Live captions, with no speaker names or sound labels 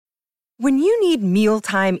When you need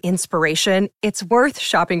mealtime inspiration, it's worth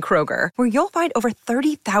shopping Kroger, where you'll find over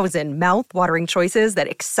 30,000 mouth-watering choices that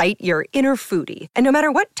excite your inner foodie. And no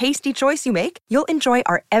matter what tasty choice you make, you'll enjoy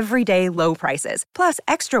our everyday low prices, plus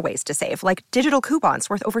extra ways to save, like digital coupons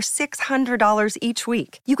worth over $600 each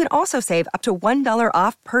week. You can also save up to $1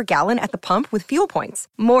 off per gallon at the pump with fuel points.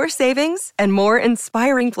 More savings and more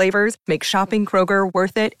inspiring flavors make shopping Kroger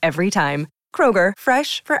worth it every time. Kroger,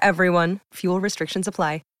 fresh for everyone. Fuel restrictions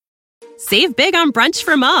apply. Save big on brunch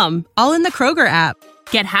for mom, all in the Kroger app.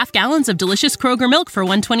 Get half gallons of delicious Kroger milk for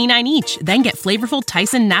 $1.29 each. Then get flavorful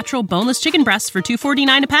Tyson natural boneless chicken breasts for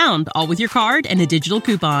 $2.49 a pound, all with your card and a digital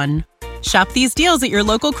coupon. Shop these deals at your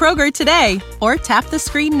local Kroger today, or tap the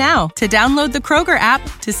screen now to download the Kroger app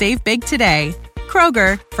to save big today.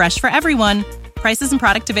 Kroger, fresh for everyone. Prices and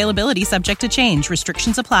product availability subject to change.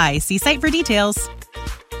 Restrictions apply. See site for details.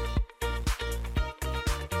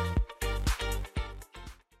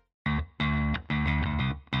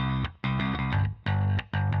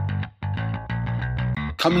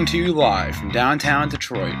 Coming to you live from downtown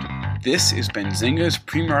Detroit, this is Benzinga's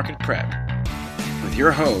Pre-Market Prep with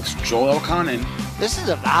your host, Joel Elconin. This is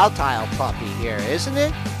a volatile puppy here, isn't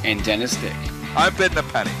it? And Dennis Dick. I'm bidding a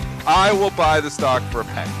penny. I will buy the stock for a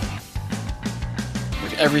penny.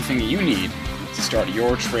 With everything you need to start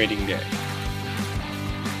your trading day.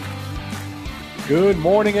 Good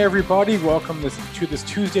morning, everybody. Welcome to this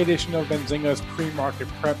Tuesday edition of Benzinga's Pre-Market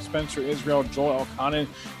Prep. Spencer Israel, Joel Elconin,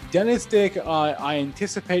 Dennis Dick. I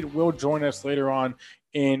anticipate will join us later on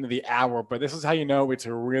in the hour, but this is how you know it's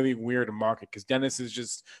a really weird market, because Dennis is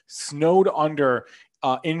just snowed under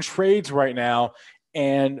in trades right now,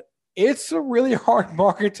 and it's a really hard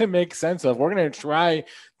market to make sense of. We're going to try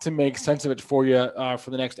to make sense of it for you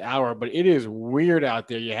for the next hour, but it is weird out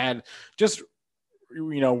there. You had just,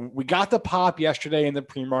 we got the pop yesterday in the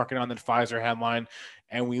pre-market on the Pfizer headline,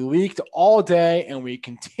 and we leaked all day, and we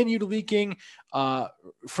continued leaking.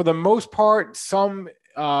 For the most part, some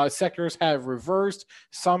sectors have reversed,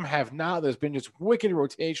 some have not. There's been just wicked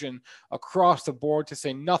rotation across the board, to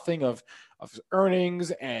say nothing of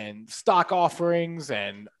earnings and stock offerings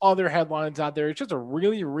and other headlines out there. It's just a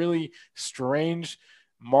really, really strange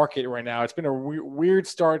market right now. It's been a weird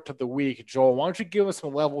start to the week. Joel, why don't you give us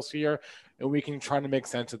some levels here, and we can try to make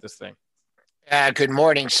sense of this thing. Good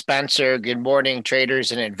morning, Spencer. Good morning,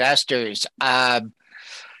 traders and investors. I'm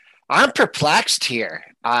perplexed here.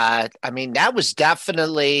 That was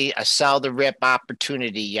definitely a sell the rip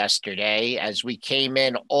opportunity yesterday as we came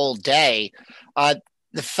in all day.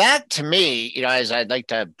 The fact to me, as I'd like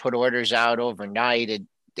to put orders out overnight at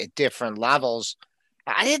different levels,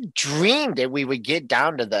 I had dreamed that we would get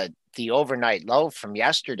down to the overnight low from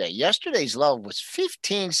yesterday. Yesterday's low was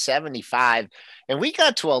 1575, and we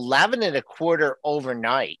got to 11 and a quarter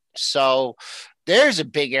overnight. So there's a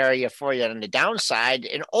big area for you on the downside.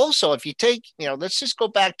 And also, if you take, let's just go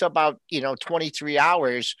back to about, 23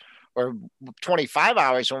 hours or 25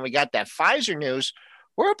 hours when we got that Pfizer news,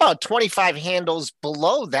 we're about 25 handles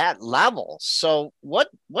below that level. So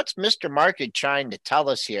what's Mr. Market trying to tell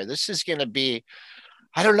us here? This is going to be,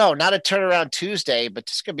 I don't know, not a turnaround Tuesday, but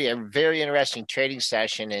this is going to be a very interesting trading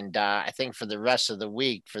session. And I think for the rest of the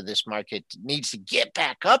week, for this market needs to get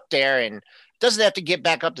back up there, and doesn't have to get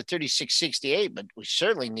back up to 36.68, but we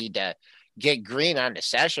certainly need to get green on the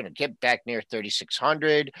session and get back near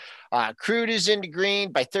 3,600. Crude is into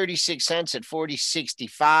green by 36 cents at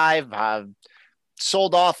 40.65.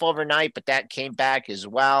 Sold off overnight, but that came back as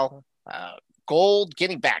well. Gold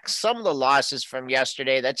getting back some of the losses from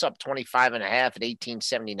yesterday. That's up 25 and a half at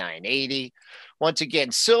 1879.80. Once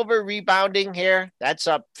again, silver rebounding here. That's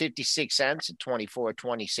up 56 cents at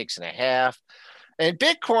 24.26 and a half. And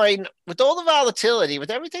Bitcoin, with all the volatility,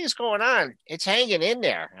 with everything that's going on, it's hanging in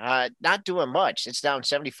there, not doing much. It's down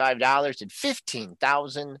 $75 at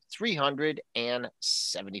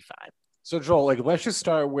 15,375. So Joel, let's just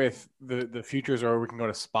start with the futures, or we can go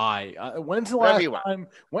to SPY. When's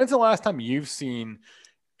the last time you've seen,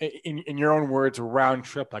 in your own words, a round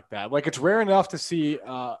trip like that? It's rare enough to see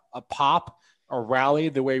a pop, a rally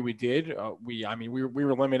the way we did. We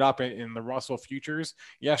were limited up in the Russell futures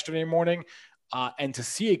yesterday morning, and to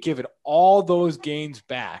see it give it all those gains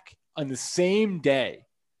back on the same day.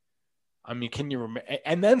 Can you remember?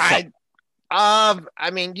 And then some.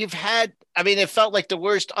 It felt like the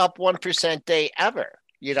worst up 1% day ever,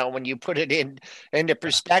 when you put it into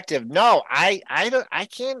perspective. No, I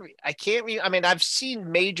can't. I've seen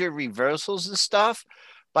major reversals and stuff,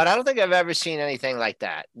 but I don't think I've ever seen anything like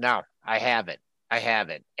that. No, I haven't.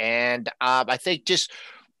 And I think just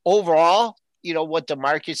overall, what the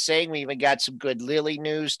market's saying, we even got some good Lilly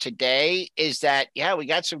news today, is that, we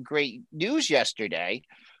got some great news yesterday.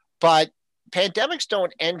 But pandemics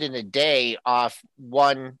don't end in a day off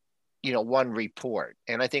one report.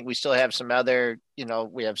 And I think we still have some other,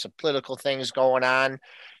 we have some political things going on.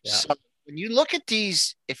 Yeah. So when you look at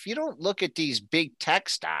these, if you don't look at these big tech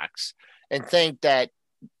stocks and think that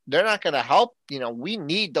they're not going to help, we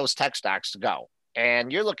need those tech stocks to go.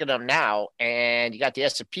 And you're looking at them now, and you got the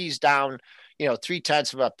S&Ps down,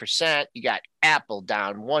 0.3%. You got Apple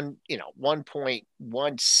down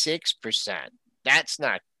 1.16%. That's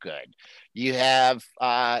not good. You have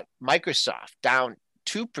Microsoft down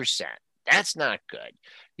 2%. That's not good.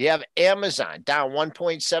 You have Amazon down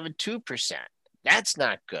 1.72%. That's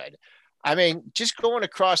not good. I mean, just going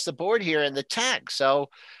across the board here in the tech. So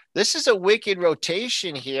this is a wicked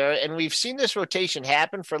rotation here, and we've seen this rotation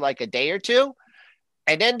happen for like a day or two,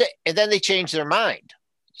 and then they change their mind.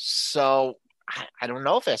 So I don't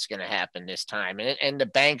know if that's going to happen this time. And the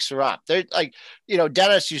banks are up. They're like,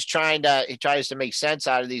 Dennis, he tries to make sense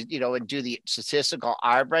out of these, and do the statistical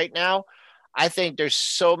arb right now. I think there's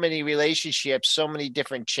so many relationships, so many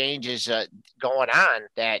different changes going on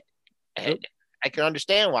that I can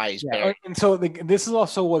understand why he's buried. And so this is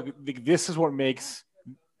also what makes this is what makes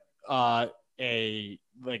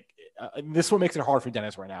it hard for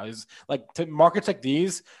Dennis right now is like markets like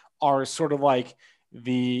these are sort of like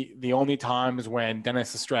the only times when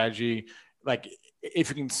Dennis's strategy, like if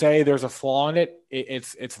you can say there's a flaw in it,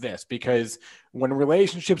 it's this, because when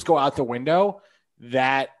relationships go out the window,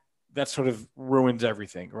 that sort of ruins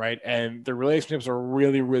everything, right? And the relationships are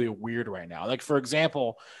really, really weird right now. Like for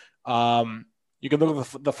example, you can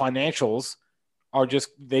look at the financials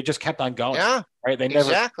they just kept on going. Yeah, right. They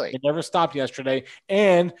never stopped yesterday,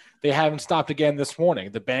 and they haven't stopped again this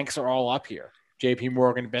morning. The banks are all up here. JP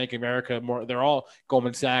Morgan, Bank of America, they're all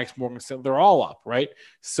Goldman Sachs, Morgan Stanley, they're all up, right?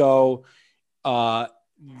 So on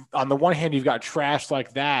the one hand, you've got trash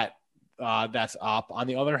like that that's up. On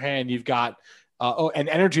the other hand, you've got and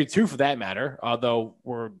energy too, for that matter, although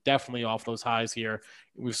we're definitely off those highs here.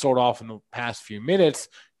 We've sold off in the past few minutes.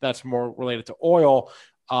 That's more related to oil.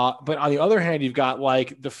 But on the other hand, you've got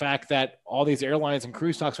like the fact that all these airlines and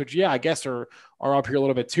cruise stocks, which I guess are up here a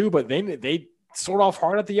little bit too, but they sold off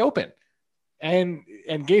hard at the open and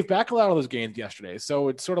gave back a lot of those gains yesterday. So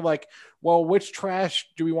it's sort of like, well, which trash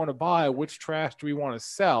do we want to buy? Which trash do we want to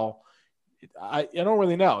sell? I don't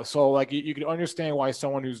really know. So like you can understand why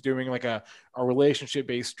someone who's doing like a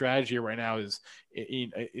relationship-based strategy right now is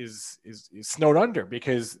snowed under,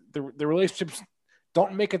 because the relationships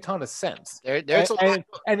don't make a ton of sense.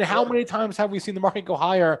 And how many times have we seen the market go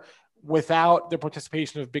higher without the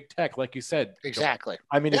participation of big tech, like you said? Exactly.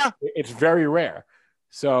 I mean, it's very rare.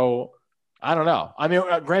 So I don't know. I mean,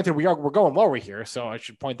 granted, we're going lower here, so I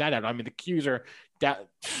should point that out. I mean, the Qs are down.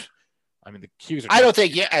 I don't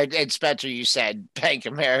think and Spencer, you said Bank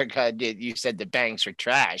of America. You said the banks are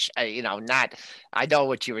trash. I know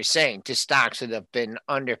what you were saying. To stocks that have been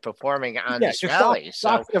underperforming on this rally.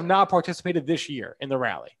 Stocks that have not participated this year in the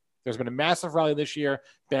rally. There's been a massive rally this year.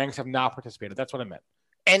 Banks have not participated. That's what I meant.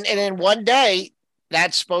 And in one day,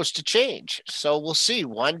 that's supposed to change. So we'll see.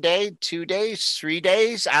 1 day, 2 days, 3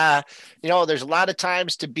 days. There's a lot of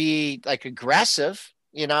times to be like aggressive,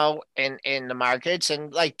 in the markets.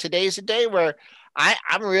 And like today's a day where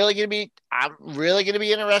I'm really going to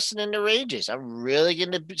be interested in the ranges. I'm really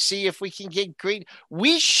going to see if we can get green.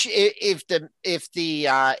 If the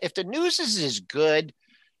news is as good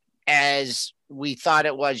as we thought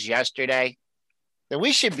it was yesterday, then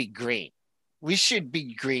we should be green. We should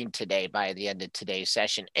be green today by the end of today's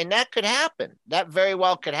session. And that could happen. That very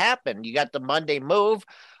well could happen. You got the Monday move.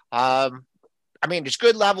 There's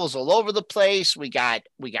good levels all over the place. We got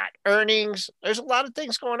earnings. There's a lot of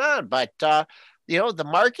things going on, but the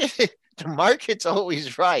market's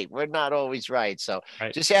always right. We're not always right. So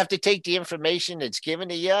Just have to take the information that's given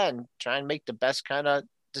to you and try and make the best kind of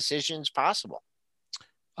decisions possible.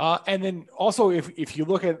 And then also, if you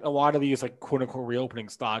look at a lot of these like quote unquote reopening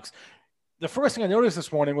stocks, the first thing I noticed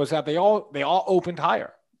this morning was that they all opened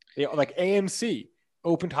higher. Like AMC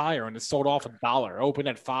opened higher and it sold off $1. Opened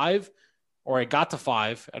at $5. Or it got to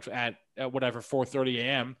 5 at whatever 4:30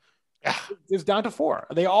 a.m. It's down to 4.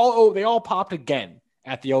 They all popped again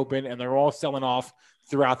at the open, and they're all selling off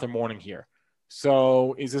throughout the morning here.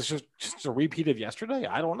 So is this just a repeat of yesterday?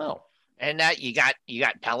 I don't know. And that you got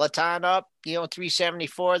Peloton up,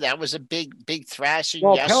 374. That was a big thrashing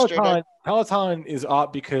yesterday. Peloton is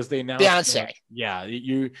up because they now Beyonce.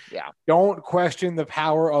 You don't question the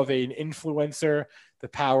power of an influencer, the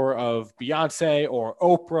power of Beyonce or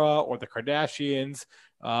Oprah or the Kardashians.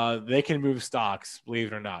 They can move stocks, believe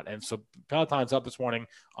it or not. And so Peloton's up this morning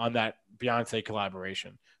on that Beyonce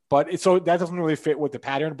collaboration. But so that doesn't really fit with the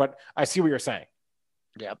pattern, but I see what you're saying.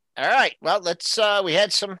 Yep. All right. Well, let's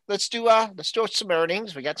do some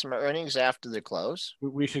earnings. We got some earnings after the close.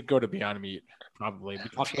 We should go to Beyond Meat probably. We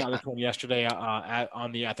talked about this one yesterday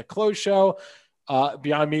at the close show.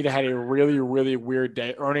 Beyond Meat had a really, really weird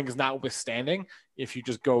day, earnings notwithstanding. If you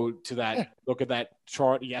just go to look at that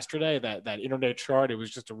chart yesterday, that internet chart, it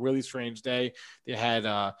was just a really strange day. They had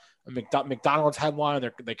a McDonald's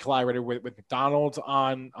headline. They collaborated with McDonald's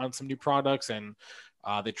on some new products, and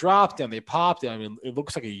they dropped and they popped. I mean, it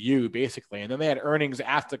looks like a U basically. And then they had earnings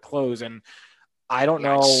after close, and I don't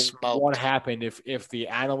know what happened, if the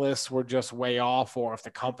analysts were just way off or if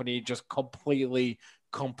the company just completely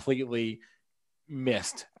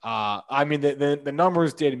missed. I mean, the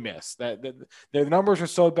numbers did miss. The numbers are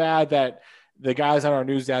so bad that the guys on our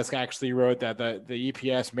news desk actually wrote that the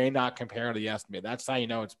EPS may not compare to the estimate. That's how you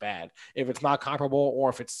know it's bad. If it's not comparable, or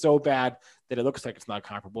if it's so bad that it looks like it's not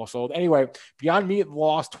comparable. So anyway, Beyond Meat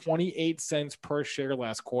lost 28 cents per share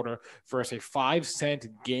last quarter versus a 5-cent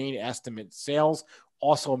gain estimate. Sales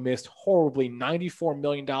also missed horribly, $94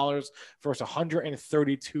 million versus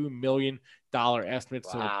 $132 million estimate.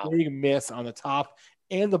 So a big miss on the top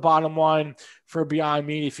and the bottom line for Beyond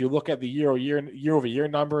Meat. If you look at the year-over-year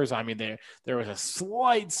numbers, I mean, there was a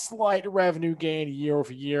slight revenue gain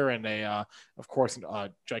year-over-year, and of course,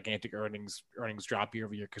 gigantic earnings drop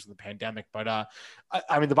year-over-year because of the pandemic. But I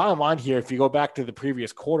mean, the bottom line here, if you go back to the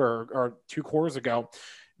previous quarter or 2 quarters ago,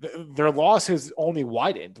 their loss has only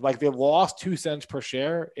widened. Like, they lost 2 cents per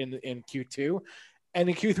share in Q2, and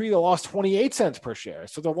in Q3 they lost 28 cents per share.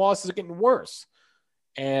 So the loss is getting worse.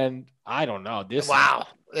 And I don't know.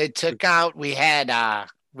 It took out. We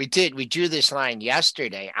drew this line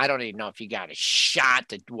yesterday. I don't even know if you got a shot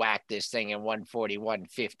to whack this thing in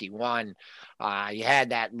 141.51. You had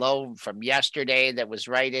that low from yesterday that was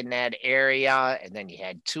right in that area, and then you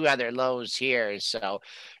had 2 other lows here. So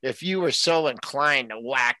if you were so inclined to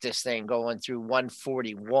whack this thing going through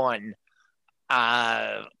 141,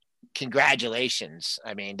 congratulations.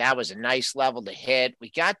 I mean, that was a nice level to hit. We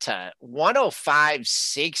got to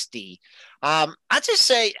 105.60. I'll just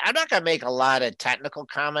say, I'm not going to make a lot of technical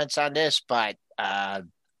comments on this, but I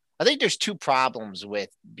think there's 2 problems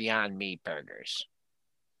with Beyond Meat burgers.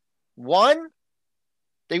 One,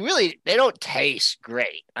 they don't taste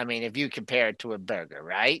great. I mean, if you compare it to a burger,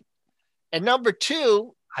 right? And number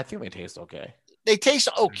 2, I think they taste okay. They taste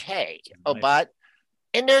okay, but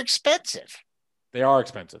they're expensive. They are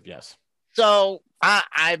expensive, yes. So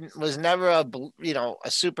I was never a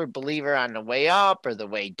super believer on the way up or the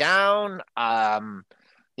way down.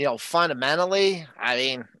 Fundamentally, I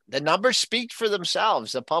mean, the numbers speak for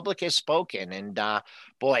themselves. The public has spoken, and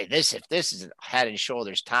if this is head and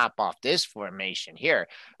shoulders top off this formation here,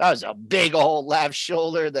 that was a big old left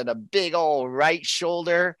shoulder, then a big old right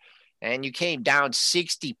shoulder, and you came down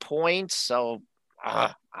 60 points. So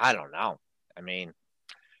I don't know. I mean,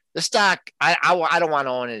 the stock, I don't want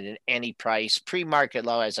to own it at any price. Pre-market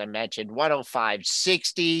low, as I mentioned,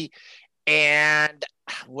 105.60. And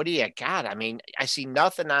what do you got? I mean, I see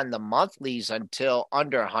nothing on the monthlies until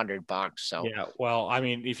under $100. So yeah, well, I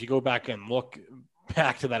mean, if you go back and look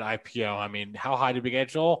back to that IPO, I mean, how high did we get,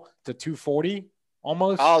 Joel? To 240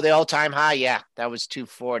 almost? Oh, the all-time high, yeah, that was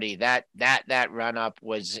 240. That run up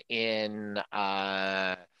was in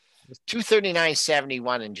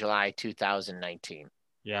 239.71 in July 2019.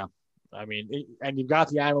 Yeah, I mean, and you've got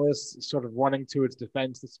the analysts sort of running to its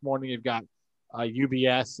defense this morning. You've got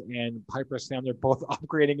UBS and Piper Sandler both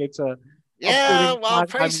upgrading it to. Yeah, well,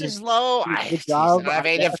 price is low. If you're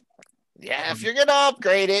gonna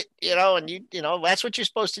upgrade it, and you that's what you're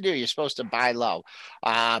supposed to do. You're supposed to buy low.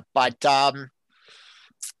 I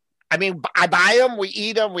mean, I buy them, we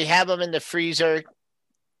eat them, we have them in the freezer.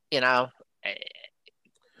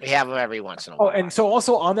 We have them every once in a while. Oh, and so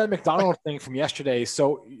also on that McDonald's thing from yesterday,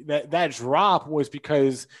 so that drop was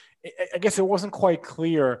because I guess it wasn't quite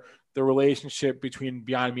clear the relationship between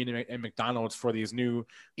Beyond Meat and McDonald's for these new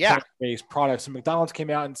plant-based products. So McDonald's came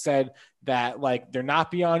out and said that they're not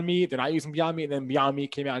Beyond Meat, they're not using Beyond Meat, and then Beyond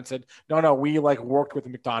Meat came out and said, no, we worked with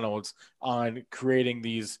McDonald's on creating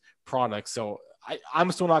these products. So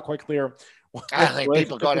I'm still not quite clear. I don't think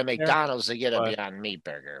people go to McDonald's to get a Beyond Meat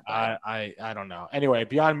burger. I don't know. Anyway,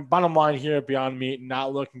 bottom line here, Beyond Meat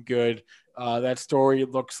not looking good. That story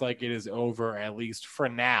looks like it is over, at least for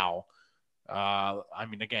now. I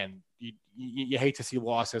mean, again, you hate to see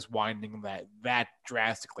losses winding that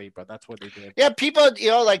drastically, but that's what they did. Yeah, people,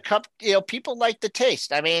 people like the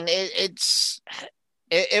taste. I mean, it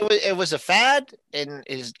was a fad, and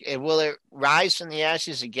will it rise from the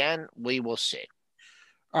ashes again? We will see.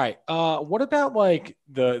 All right. What about like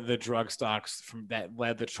the drug stocks from that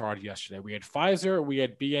led the chart yesterday? We had Pfizer, we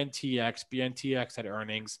had BNTX. BNTX had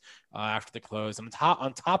earnings after the close. And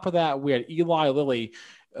on top of that, we had Eli Lilly.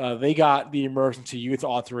 They got the emergency use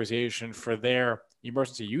authorization for their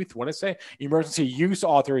emergency use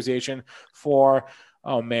authorization for.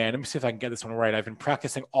 Oh man, let me see if I can get this one right. I've been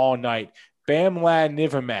practicing all night.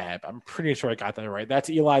 Bamlanivimab. I'm pretty sure I got that right. That's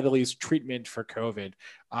Eli Lilly's treatment for COVID.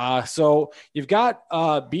 So you've got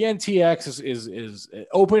BNTX is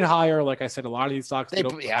open higher. Like I said, a lot of these stocks.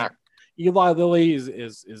 Eli Lilly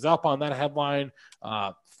is up on that headline.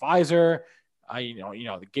 Pfizer, they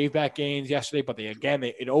gave back gains yesterday, but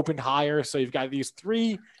it opened higher. So you've got these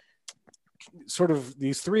three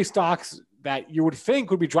stocks that you would think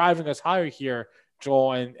would be driving us higher here,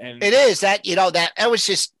 Joel, and it is that that was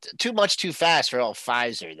just too much too fast for old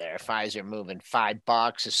Pfizer there. Pfizer moving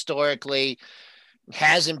 $5 historically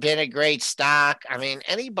hasn't been a great stock. I mean,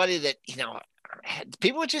 anybody that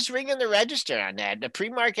people were just ringing the register on that. The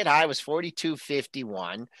pre-market high was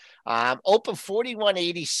 42.51, open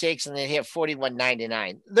 41.86, and then hit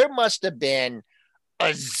 41.99. There must have been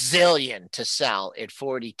a zillion to sell at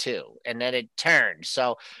 42, and then it turned.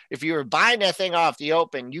 So if you were buying that thing off the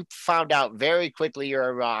open, you found out very quickly you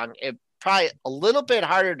were wrong. It probably a little bit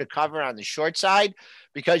harder to cover on the short side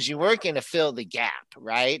because you weren't going to fill the gap,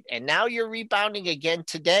 right? And now you're rebounding again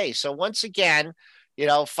today. So once again,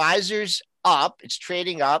 Pfizer's up. It's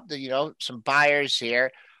trading up. Some buyers here.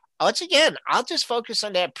 Once again, I'll just focus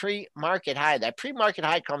on that pre-market high. That pre-market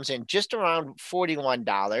high comes in just around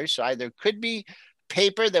 $41. So either could be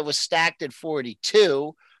paper that was stacked at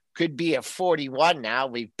 42, could be at 41 now.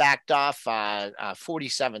 We've backed off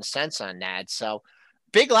 47 cents on that. So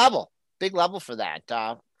big level for that.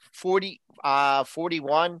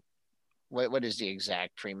 41. What is the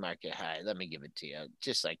exact pre-market high? Let me give it to you.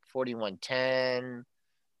 Just like 41.10,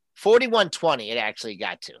 41.20 it actually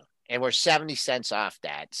got to. And we're 70 cents off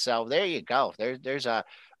that. So there you go. There's a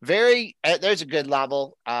good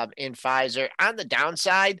level in Pfizer. On the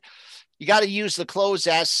downside, you got to use the close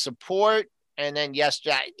as support. And then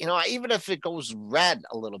even if it goes red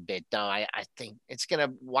a little bit, though, I think it's going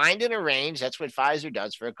to wind in a range. That's what Pfizer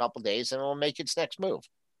does for a couple of days, and it'll make its next move.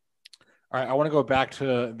 All right, I want to go back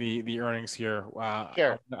to the earnings here.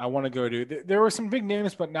 Sure. I want to go to there were some big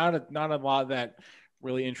names, but not a lot that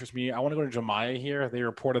really interests me. I want to go to Jumia here. They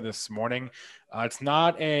reported this morning. It's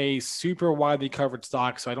not a super widely covered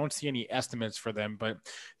stock, so I don't see any estimates for them, but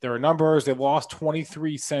there are numbers. They lost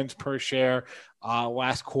 23 cents per share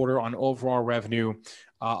last quarter on overall revenue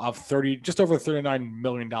of just over $39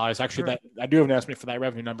 million. Actually, that I do have an estimate for that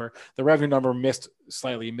revenue number. The revenue number missed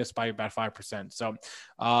by about 5%. So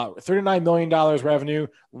 $39 million revenue,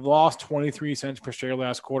 lost 23 cents per share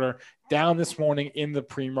last quarter, down this morning in the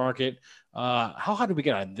pre-market. How high did we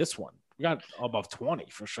get on this one? We got above 20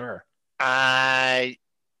 for sure.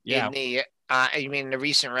 Yeah. You mean the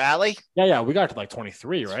recent rally? Yeah. We got to like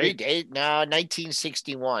 23, right?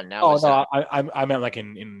 1961. I meant like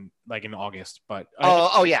in August, but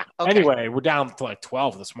yeah. Okay. Anyway, we're down to like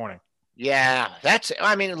 12 this morning. Yeah,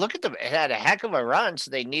 look at them. It had a heck of a run,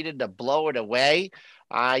 so they needed to blow it away.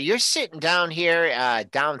 You're sitting down here,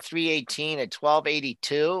 down 318 at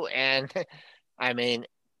 1282, and I mean,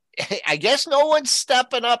 I guess no one's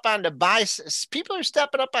stepping up on the buy. People are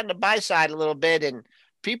stepping up on the buy side a little bit, and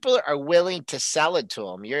people are willing to sell it to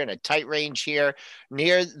them. You're in a tight range here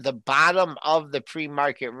near the bottom of the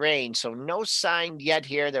pre-market range. So no sign yet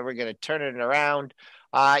here that we're going to turn it around.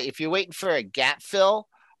 If you're waiting for a gap fill,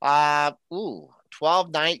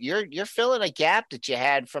 12.9, you're filling a gap that you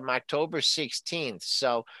had from October 16th.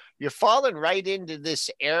 So you're falling right into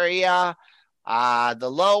this area. The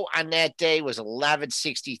low on that day was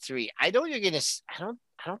 11.63. I don't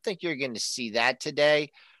think you're going to see that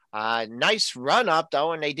today. Nice run up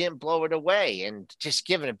though, and they didn't blow it away and just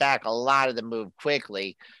giving it back a lot of the move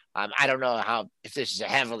quickly. I don't know if this is a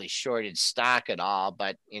heavily shorted stock at all,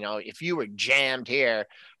 but if you were jammed here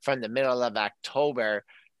from the middle of October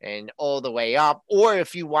and all the way up, or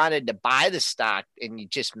if you wanted to buy the stock and you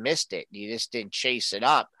just missed it, you just didn't chase it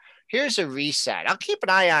up. Here's a reset. I'll keep an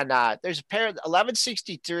eye on there's a pair of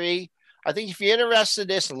 1163. I think if you're interested in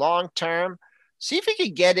this long term, see if you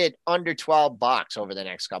can get it under $12 over the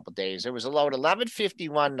next couple of days. There was a low at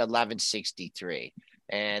 1151 to 1163,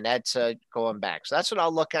 and that's going back. So that's what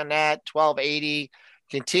I'll look on that. 1280,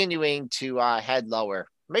 continuing to head lower.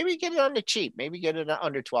 Maybe get it on the cheap. Maybe get it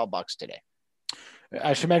under $12 today.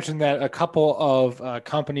 I should mention that a couple of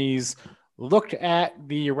companies looked at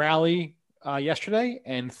the rally yesterday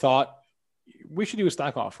and thought we should do a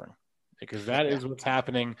stock offering. because that is what's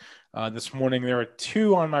happening this morning. There are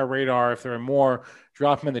two on my radar. If there are more,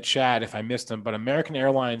 drop them in the chat if I missed them. But American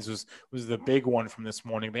Airlines was the big one from this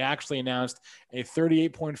morning. They actually announced a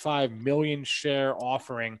 38.5 million share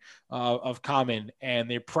offering of common, and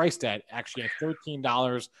they priced that actually at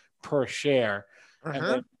 $13 per share. And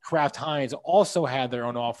then Kraft Heinz also had their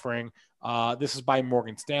own offering. This is by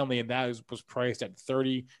Morgan Stanley, and that was priced at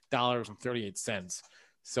 $30.38.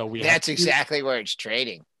 So that's exactly where it's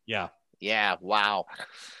trading. Yeah. Yeah. Wow.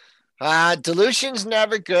 Dilution's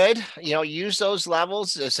never good. Use those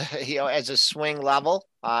levels as a swing level.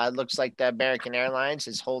 It looks like the American Airlines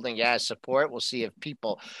is holding gas support. We'll see if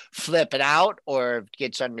people flip it out or if it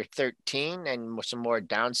gets under 13 and with some more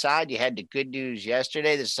downside. You had the good news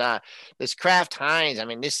yesterday. This Kraft Heinz, I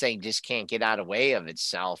mean, this thing just can't get out of the way of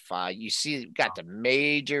itself. You see, got the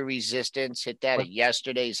major resistance, hit that at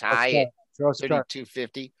yesterday's high at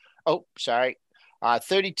 32.50. Oh, sorry.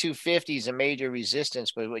 32.50 is a major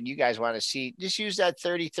resistance, but what you guys want to see, just use that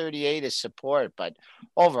 30.38 as support. But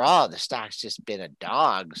overall, the stock's just been a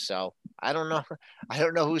dog. So I don't know. I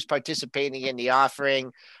don't know who's participating in the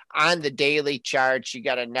offering. On the daily charts, you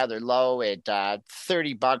got another low at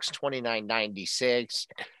 $30, $29.96.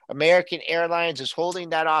 American Airlines is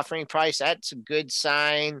holding that offering price. That's a good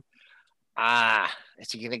sign.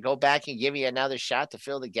 Is he going to go back and give you another shot to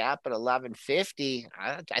fill the gap at 11.50?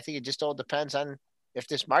 I think it just all depends on if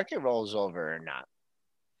this market rolls over or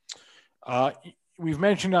not. We've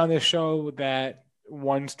mentioned on this show that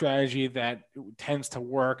one strategy that tends to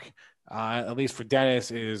work, at least for Dennis,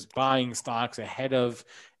 is buying stocks ahead of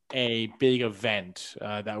a big event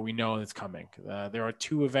that we know is coming. There are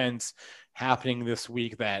two events happening this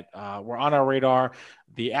week that were on our radar: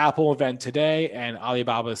 the Apple event today and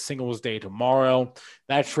Alibaba's Singles Day tomorrow.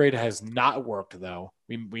 That trade has not worked, though.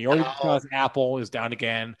 We already discussed Apple is down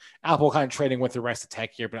again. Apple kind of trading with the rest of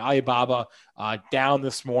tech here, but Alibaba down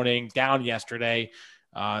this morning, down yesterday.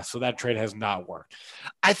 So that trade has not worked.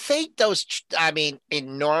 I think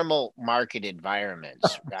in normal market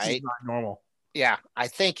environments, right? This is not normal. Yeah, I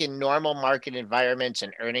think in normal market environments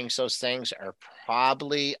and earnings, those things are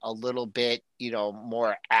probably a little bit,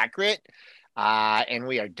 more accurate. And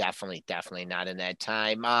we are definitely not in that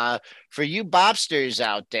time. For you Bobsters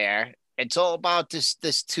out there, it's all about this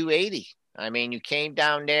 280. I mean, you came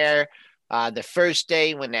down there the first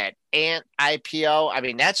day when that Ant IPO. I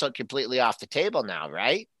mean, that's completely off the table now,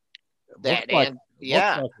 right?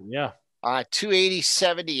 Yeah.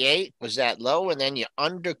 280.78 was that low, and then you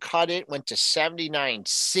undercut it, went to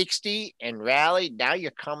 79.60 and rallied. Now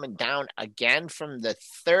you're coming down again from the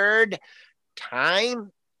third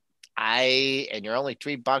time. And you're only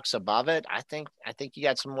 $3 above it. I think you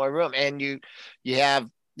got some more room, and you have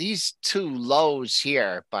these two lows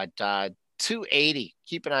here, but 280.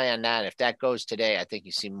 Keep an eye on that. If that goes today, I think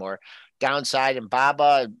you see more downside in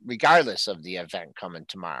Baba, regardless of the event coming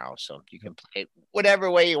tomorrow. So you can play it whatever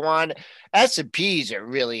way you want. S&Ps are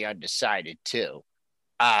really undecided too.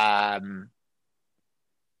 I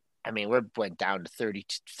mean, we went down to 30,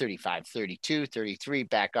 35, 32, 33,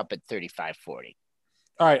 back up at 35.40.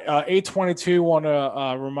 All right, 8:22. Want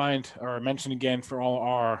to remind or mention again for all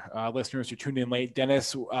our listeners who tuned in late,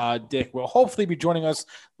 Dennis Dick will hopefully be joining us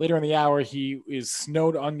later in the hour. He is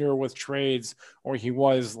snowed under with trades, or he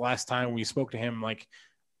was last time we spoke to him like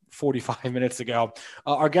 45 minutes ago.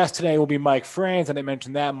 Our guest today will be Mike Franz, and I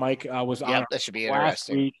mentioned that Mike was on that should be last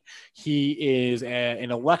interesting. week. He is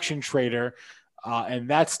an election trader, and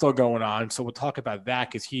that's still going on. So we'll talk about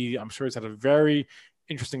that because I'm sure he's had a very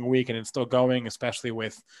interesting week, and it's still going, especially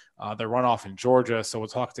with the runoff in Georgia. So we'll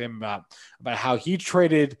talk to him about how he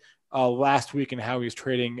traded last week and how he's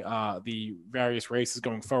trading the various races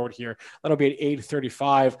going forward here. That'll be at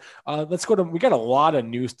 8:35. Let's go to, we got a lot of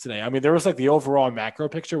news today. I mean, there was like the overall macro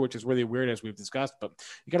picture, which is really weird as we've discussed, but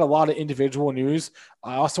you got a lot of individual news.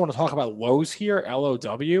 I also want to talk about Lowe's here,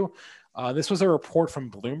 LOW. This was a report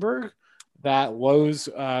from Bloomberg that Lowe's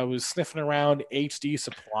was sniffing around HD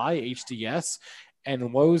Supply, HDS,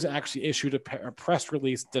 and Lowe's actually issued a press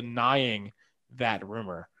release denying that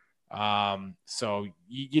rumor. So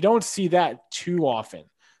you don't see that too often,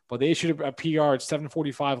 but they issued a PR at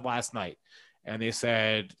 7:45 last night, and they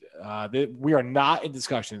said that we are not in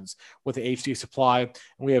discussions with the HD Supply, and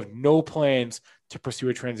we have no plans to pursue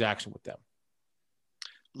a transaction with them.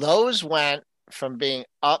 Lowe's went from being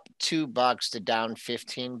up $2 to down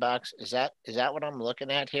 $15. Is that what I'm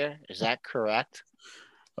looking at here? Is that correct?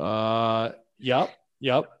 Yep.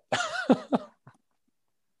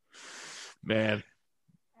 Man,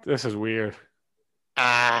 this is weird.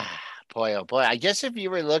 Boy, oh boy. I guess if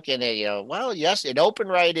you were looking at, yes, it opened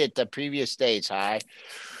right at the previous day's high.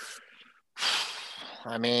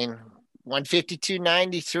 I mean,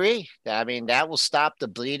 152.93. I mean, that will stop the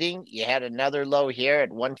bleeding. You had another low here at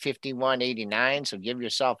 151.89, so give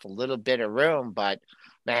yourself a little bit of room. But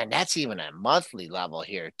man, that's even a monthly level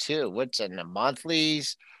here too. What's in the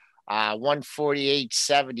monthlies?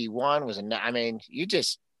 148.71 was I mean, you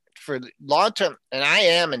just for long term, and I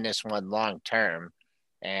am in this one long term,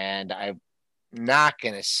 and I'm not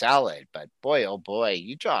going to sell it. But boy, oh boy,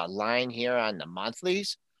 you draw a line here on the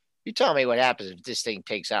monthlies. You tell me what happens if this thing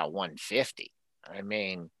takes out 150. I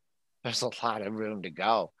mean, there's a lot of room to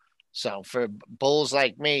go. So for bulls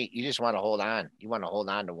like me, you just want to hold on. You want to hold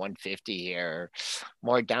on to 150 here.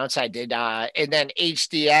 More downside did and then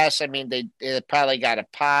HDS, I mean, they probably got a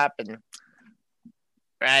pop and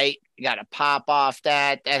right. You got to pop off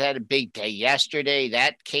that. That had a big day yesterday.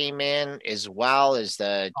 That came in as well as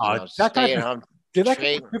the stay at home. Did that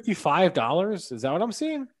get $55? Is that what I'm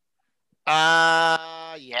seeing?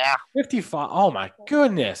 Yeah. 55. Oh my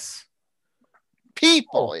goodness.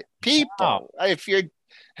 People. Wow.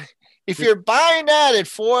 If you're buying that at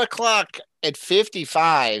 4:00 at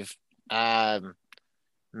 55, man,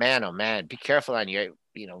 oh man, be careful on your,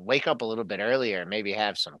 wake up a little bit earlier and maybe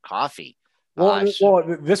have some coffee. Well,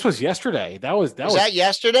 this was yesterday. Was that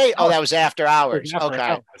yesterday? Oh, that was after hours. After okay.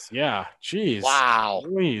 Hours. Yeah. Jeez. Wow.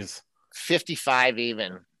 Please. 55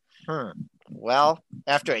 even. Well,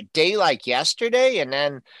 after a day like yesterday, and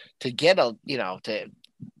then to get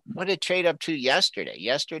what did it trade up to yesterday?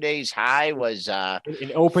 Yesterday's high was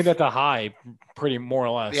it opened at the high, pretty more or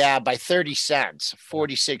less. Yeah, by 30 cents,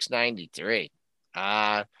 46.93.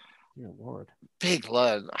 Dear Lord. Big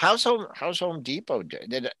low. How's Home Depot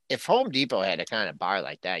if Home Depot had a kind of bar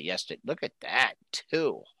like that yesterday? Look at that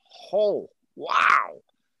too. Oh, wow.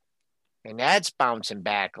 And that's bouncing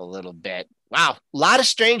back a little bit. Wow, a lot of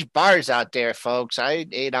strange bars out there, folks.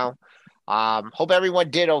 Hope everyone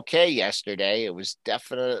did okay yesterday. It was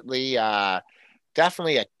definitely a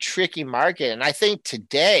tricky market, and I think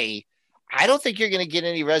today, I don't think you're going to get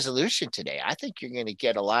any resolution today. I think you're going to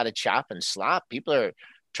get a lot of chop and slop. People are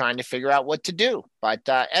trying to figure out what to do, but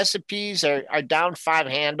S&Ps are down 5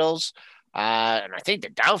 handles. And I think the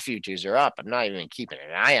Dow futures are up. I'm not even keeping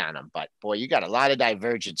an eye on them, but boy, you got a lot of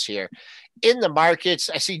divergence here in the markets.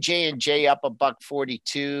 I see J&J up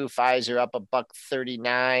 $1.42, Pfizer up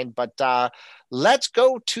 $1.39, but let's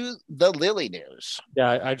go to the Lilly news.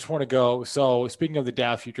 Yeah, I just want to go. So speaking of the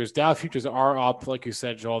Dow futures are up, like you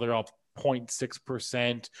said, Joel, they're up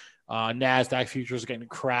 0.6%. NASDAQ futures are getting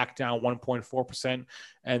cracked down 1.4%.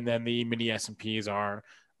 And then the mini S&Ps are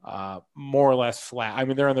more or less flat. I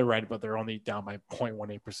mean, they're in the red, but they're only down by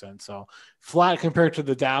 0.18%. So flat compared to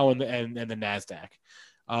the Dow and the NASDAQ.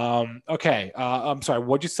 Okay. I'm sorry.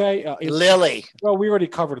 What'd you say? Lilly. Well, we already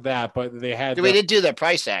covered that, but they had. We didn't do the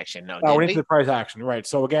price action. No, we didn't do the price action. Right.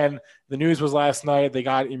 So again, the news was last night. They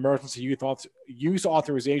got emergency use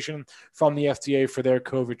authorization from the FDA for their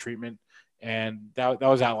COVID treatment, and that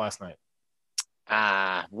was out last night.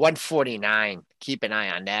 149. Keep an eye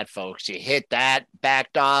on that, folks. You hit that,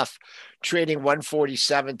 backed off, trading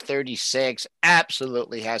 147.36.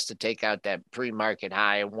 Absolutely has to take out that pre-market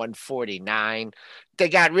high of 149. They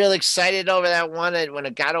got real excited over that one when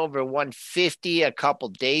it got over 150 a couple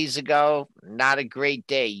days ago. Not a great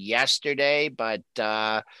day yesterday, but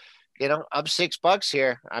up $6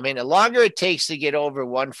 here. I mean, the longer it takes to get over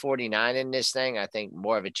 149 in this thing, I think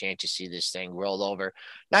more of a chance to see this thing roll over.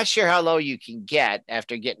 Not sure how low you can get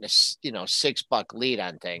after getting a $6 lead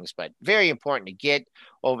on things, but very important to get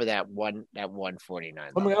over that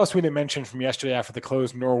 149. Something else we didn't mention from yesterday after the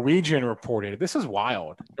close, Norwegian reported. This is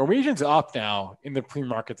wild. Norwegian's up now in the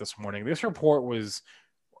pre-market this morning. This report was,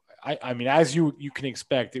 I mean, as you can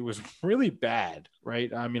expect, it was really bad,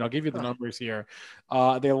 right? I mean, I'll give you the numbers here.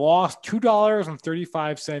 They lost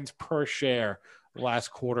 $2.35 per share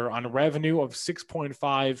last quarter on a revenue of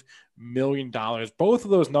 $6.5 million. Both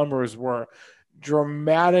of those numbers were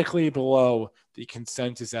dramatically below the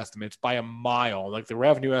consensus estimates by a mile. Like the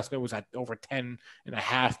revenue estimate was at over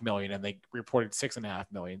 10.5 million, and they reported 6.5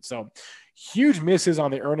 million. So huge misses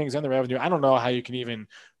on the earnings and the revenue. I don't know how you can even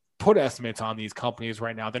put estimates on these companies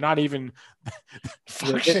right now. They're not even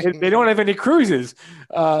they don't have any cruises.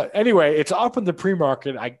 Anyway, it's up in the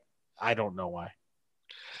pre-market. I don't know why.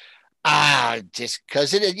 Just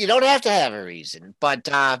because you don't have to have a reason, but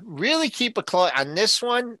really keep a close on this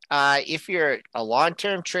one. If you're a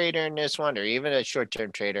long-term trader in this one, or even a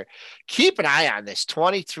short-term trader, keep an eye on this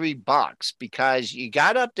 $23 because you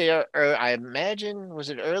got up there. Or I imagine,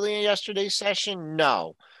 was it early in yesterday's session?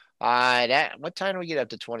 No. What time do we get up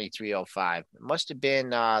to 23:05? It must have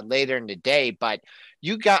been later in the day, but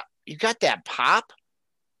you got that pop,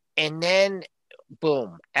 and then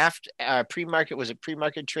boom. After pre-market, was it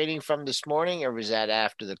pre-market trading from this morning, or was that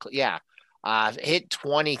after the? Yeah, hit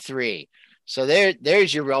 23. So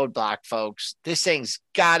there's your roadblock, folks. This thing's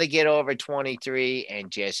got to get over 23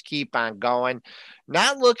 and just keep on going.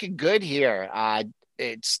 Not looking good here.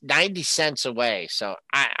 It's 90 cents away. So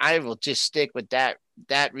I will just stick with that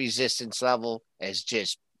resistance level as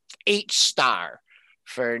just H-star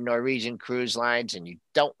for Norwegian Cruise Lines, and you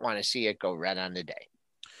don't want to see it go red on the day.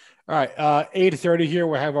 All right, 8:30 here.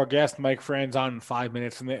 We'll have our guest Mike Franz on in 5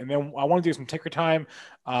 minutes, and then I want to do some ticker time.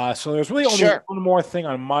 So there's really only one more thing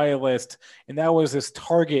on my list, and that was this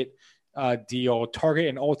Target deal. Target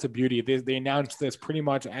and Ulta Beauty. They announced this pretty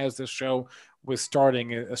much as the show was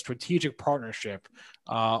starting, a strategic partnership.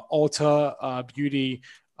 Ulta Beauty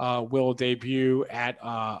will debut at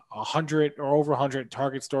 100 or over 100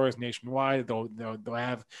 Target stores nationwide. They'll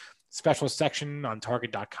have special section on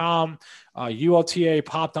Target.com. ULTA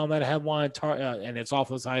popped on that headline, and it's off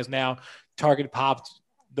the size now. Target popped,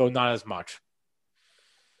 though not as much.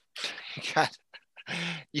 You got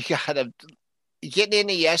to getting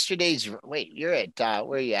into yesterday's. Wait, you're at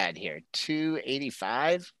where are you at here?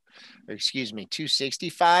 285, or excuse me,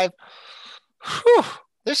 265. Whew.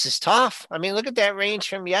 This is tough. I mean, look at that range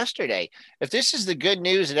from yesterday. If this is the good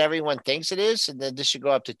news that everyone thinks it is, and then this should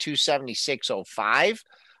go up to 276.05.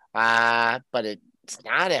 But it's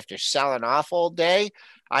not after selling off all day.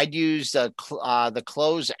 I'd use the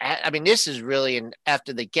close. I mean, this is really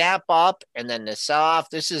after the gap up and then the sell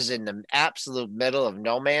off. This is in the absolute middle of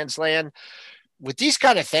no man's land. With these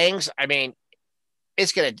kind of things, I mean,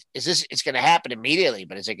 it's gonna happen immediately,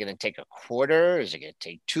 but is it gonna take a quarter? Is it gonna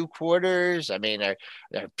take 2 quarters? I mean, are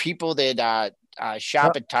there people that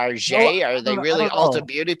shop at Target? Are they really Ulta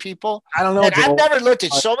Beauty people? I don't know. And I've never looked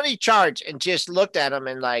at so many charts and just looked at them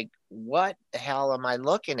and like, what the hell am I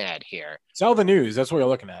looking at here? Sell the news. That's what you're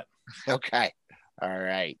looking at. Okay. All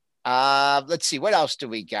right. Let's see. What else do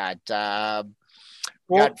we got?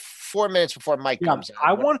 We got 4 minutes before Mike comes on.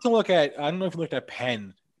 I wanted to look at, I don't know if you looked at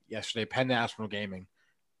Penn yesterday, Penn National Gaming,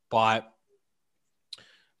 but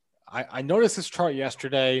I noticed this chart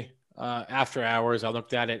yesterday after hours. I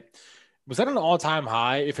looked at it. Was that an all-time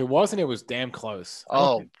high? If it wasn't, it was damn close.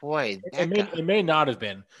 Oh, boy. It may not have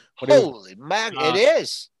been. But holy man, it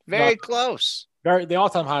is. Very close. The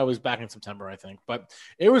all-time high was back in September, I think. But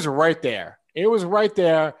it was right there. It was right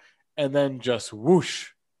there, and then just whoosh.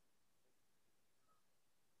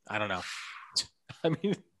 I don't know. I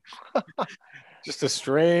mean, just a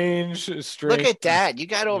strange. Look at that. You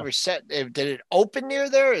got overset. Did it open near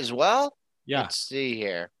there as well? Yeah. Let's see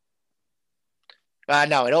here.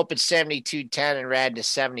 No, it opened 72.10 and ran to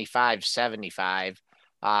 75.75.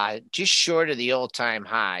 Just short of the all-time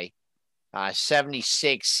high,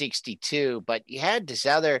 76.62. But you had this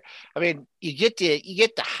other. I mean, you get the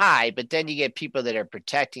high, but then you get people that are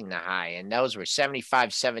protecting the high, and those were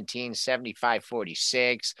 75.17,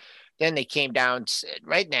 75.46. Then they came down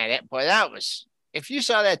right in that. Boy, that was. If you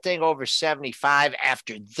saw that thing over 75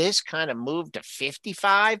 after this kind of move to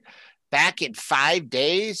 55 back in 5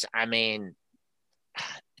 days, I mean,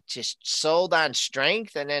 just sold on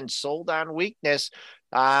strength and then sold on weakness.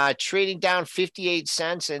 Trading down 58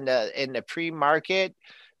 cents in the pre-market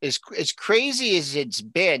is as crazy as it's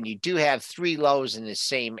been. You do have 3 lows in the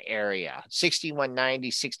same area: 61.90,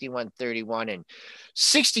 61.31, and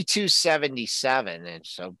 62.77. And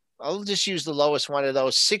so I'll just use the lowest one of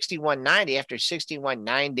those, 61.90. After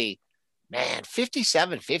 61.90, man,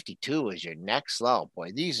 57.52 is your next low.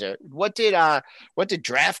 Boy, these are what did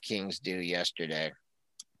DraftKings do yesterday?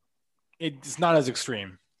 It's not as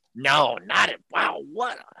extreme. No, not it. Wow,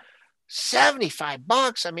 what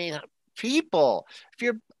 $75. I mean, people,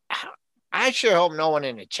 I sure hope no one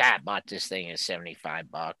in the chat bought this thing at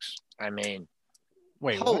 $75. I mean,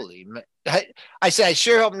 wait, holy, I said, I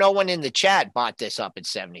sure hope no one in the chat bought this up at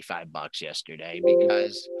 $75 yesterday,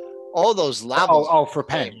 because all those levels. Oh, for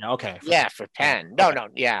Penn. Okay. For Penn. No,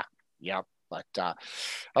 yeah. Yep. But all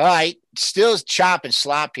right, still chop and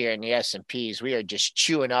slop here in the S&Ps. We are just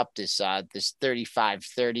chewing up this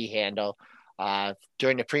 35.30 handle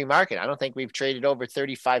during the pre-market. I don't think we've traded over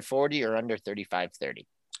 35.40 or under 35.30.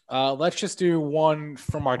 Let's just do one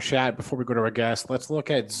from our chat before we go to our guest. Let's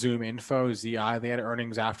look at Zoom Info, ZI. They had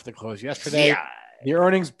earnings after the close yesterday. Yeah. The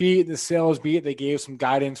earnings beat, the sales beat. They gave some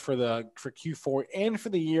guidance for Q4 and for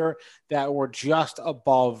the year that were just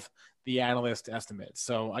above the analyst estimates.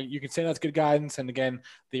 So you can say that's good guidance. And again,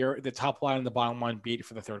 the top line and the bottom line beat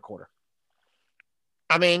for the third quarter.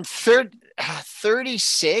 I mean,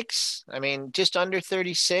 36. I mean, just under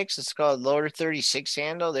 36. It's called lower 36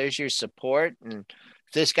 handle. There's your support, and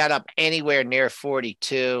If this got up anywhere near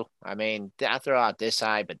 42, I mean, I'll throw out this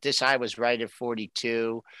high, but this high was right at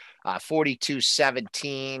 42,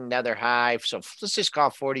 42.17, another high. So let's just call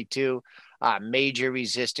 42 major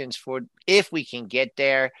resistance for if we can get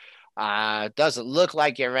there. Doesn't look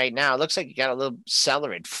like it right now. It looks like you got a little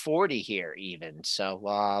seller at 40 here even.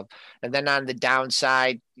 So, and then on the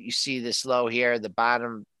downside, you see this low here, the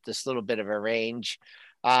bottom, this little bit of a range,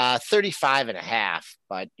 35.5,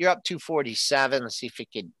 but you're up 247. Let's see if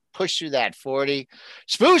it can push through that 40.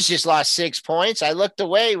 Spoos just lost 6 points. I looked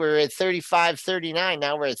away. We were at 35.39.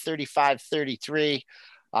 Now we're at 35.33.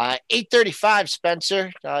 8:35,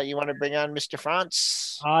 Spencer. You want to bring on Mr.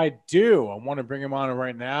 France? I do. I want to bring him on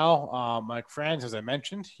right now. Mike France, as I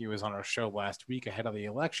mentioned, he was on our show last week ahead of the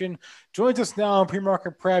election. Joins us now on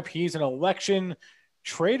Pre-Market Prep. He's an election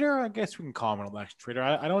trader. I guess we can call him an election trader.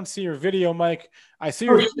 I don't see your video, Mike. I see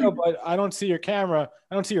your video, but I don't see your camera.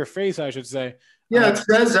 I don't see your face, I should say. Yeah,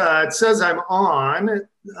 it says I'm on.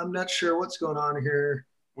 I'm not sure what's going on here.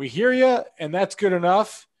 We hear you, and that's good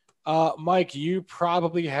enough. Mike, you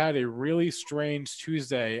probably had a really strange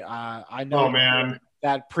Tuesday. I know. Oh, man.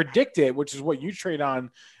 That predicted, which is what you trade on.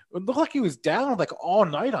 It looked like he was down like all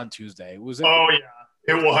night on Tuesday. Was it? Oh,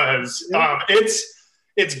 yeah, it was. Yeah.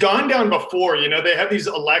 It's gone down before. You know, they have these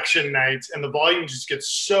election nights, and the volume just gets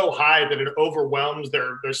so high that it overwhelms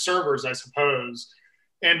their servers, I suppose.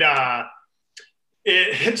 And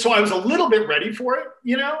so I was a little bit ready for it,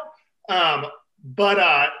 you know.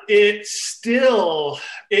 But it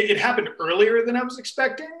happened earlier than I was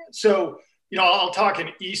expecting. So, you know, I'll talk in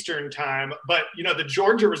Eastern time, but, you know, the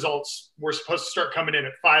Georgia results were supposed to start coming in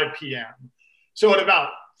at 5 p.m. So at about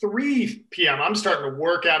 3 p.m., I'm starting to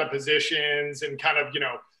work out of positions and kind of, you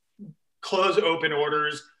know, close open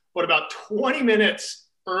orders. But about 20 minutes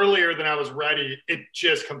earlier than I was ready, it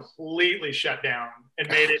just completely shut down and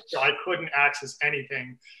made it so I couldn't access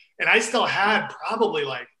anything. And I still had probably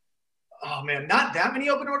like, oh man, not that many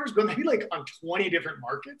open orders, but maybe like on 20 different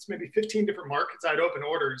markets, maybe 15 different markets, I had open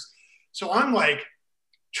orders. So I'm like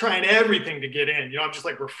trying everything to get in, you know, I'm just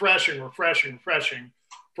like refreshing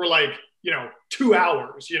for like, you know, 2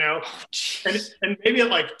 hours, you know, and maybe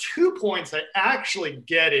at like 2 points, I actually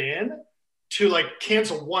get in to like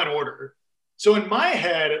cancel one order. So in my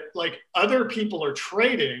head, like other people are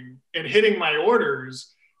trading and hitting my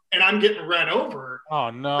orders and I'm getting run over.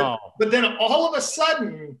 Oh no. But then all of a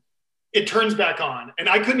sudden, it turns back on. And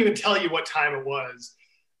I couldn't even tell you what time it was.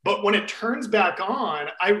 But when it turns back on,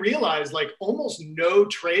 I realized like almost no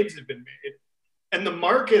trades have been made. And the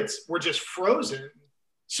markets were just frozen.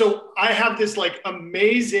 So I have this like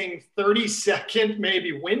amazing 30-second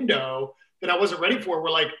maybe window that I wasn't ready for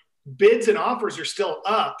where like bids and offers are still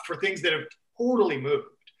up for things that have totally moved.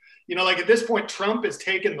 You know, like at this point, Trump has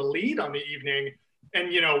taken the lead on the evening.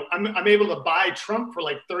 And, you know, I'm able to buy Trump for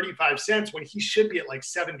like 35 cents when he should be at like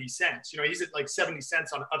 70 cents. You know, he's at like 70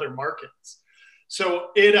 cents on other markets.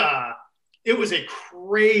 So it was a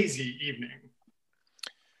crazy evening.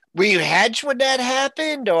 Were you hedged when that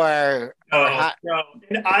happened or? No.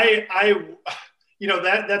 And I you know,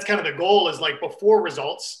 that's kind of the goal is like before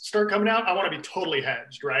results start coming out, I want to be totally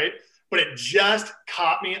hedged, right? But it just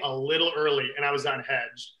caught me a little early and I was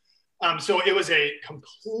unhedged. So it was a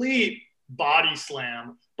complete body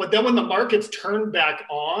slam. But then when the markets turned back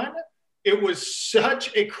on, it was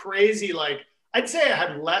such a crazy, like, I'd say I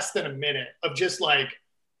had less than a minute of just like,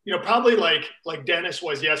 you know, probably like Dennis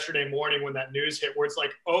was yesterday morning when that news hit, where it's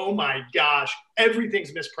like, oh my gosh,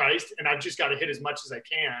 everything's mispriced and I've just got to hit as much as I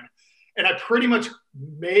can. And I pretty much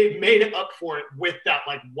made it up for it with that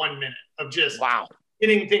like 1 minute of just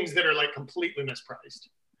hitting things that are like completely mispriced.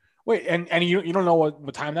 Wait, and you don't know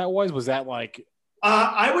what time that was? Was that like?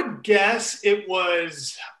 I would guess it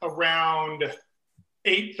was around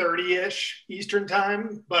 8:30-ish Eastern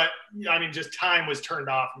time, but I mean, just time was turned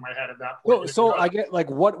off in my head at that point. So I get like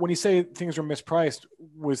when you say things are mispriced,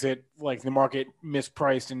 was it like the market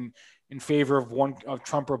mispriced in favor of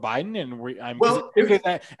Trump or Biden? And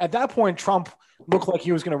at that point, Trump looked like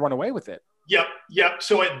he was going to run away with it. Yep.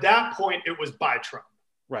 So at that point, it was buy Trump.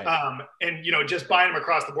 Right. And, you know, just buying them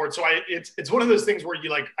across the board. So it's one of those things where you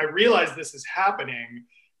like, I realize this is happening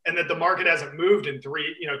and that the market hasn't moved in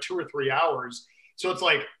 2 or 3 hours. So it's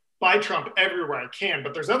like buy Trump everywhere I can,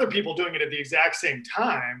 but there's other people doing it at the exact same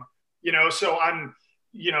time, you know? So I'm,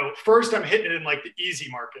 you know, first I'm hitting it in like the easy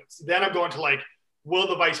markets. Then I'm going to like, will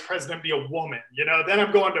the vice president be a woman? You know, then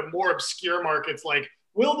I'm going to more obscure markets. Like,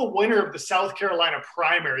 will the winner of the South Carolina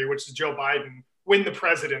primary, which is Joe Biden, win the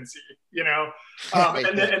presidency, you know?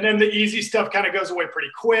 And then the easy stuff kind of goes away pretty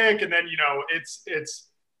quick. And then, you know, it's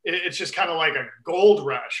just kind of like a gold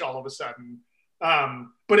rush all of a sudden.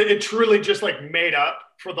 But but it truly just like made up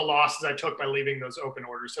for the losses I took by leaving those open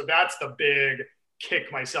orders. So that's the big kick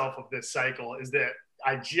myself of this cycle, is that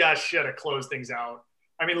I just should have closed things out.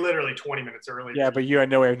 I mean, literally 20 minutes early. Yeah, but you had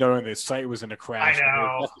no way of knowing the site was in a crash. I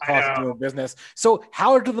know. That's the cost of doing business. So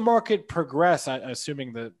how did the market progress?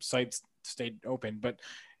 Assuming the sites stayed open, but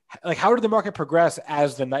like, how did the market progress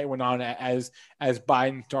as the night went on? As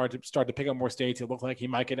Biden started to pick up more states, it looked like he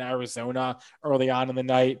might get Arizona early on in the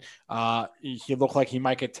night. He looked like he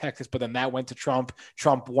might get Texas, but then that went to Trump.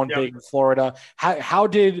 Trump won big in Florida. How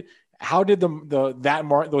did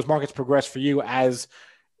those markets progress for you as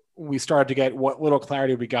we started to get what little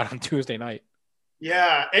clarity we got on Tuesday night?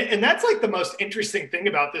 Yeah. And that's like the most interesting thing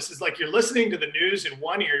about this, is like you're listening to the news in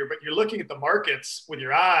one ear, but you're looking at the markets with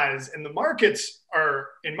your eyes, and the markets are,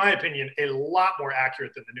 in my opinion, a lot more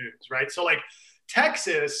accurate than the news, right? So like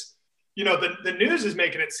Texas, you know, the news is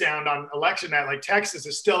making it sound on election night like Texas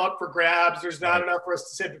is still up for grabs. There's not enough for us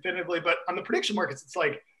to say definitively, but on the prediction markets, it's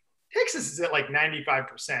like Texas is at like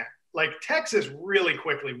 95%. Like Texas really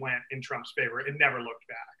quickly went in Trump's favor and never looked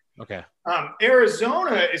back. Okay.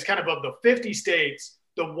 Arizona is kind of the 50 states,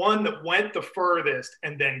 the one that went the furthest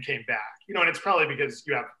and then came back. You know, and it's probably because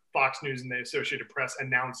you have Fox News and the Associated Press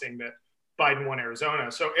announcing that Biden won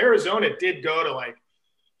Arizona. So Arizona did go to like,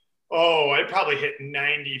 it probably hit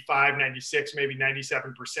 95, 96, maybe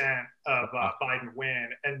 97% of Biden win,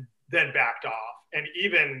 and then backed off. And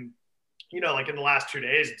even, you know, like in the last 2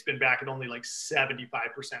 days, it's been back at only like 75%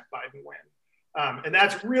 Biden win. And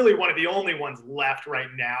that's really one of the only ones left right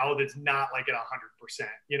now that's not like at 100%.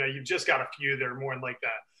 You know, you've just got a few that are more in like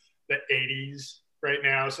the 80s right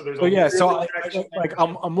now. So there's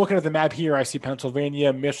I'm looking at the map here. I see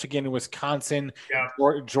Pennsylvania, Michigan, Wisconsin,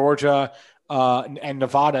 Georgia, and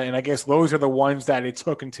Nevada. And I guess those are the ones that it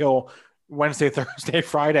took until Wednesday, Thursday,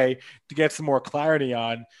 Friday to get some more clarity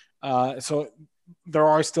on. So there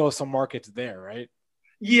are still some markets there, right?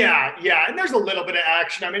 Yeah. And there's a little bit of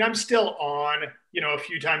action. I mean, I'm still on, you know, a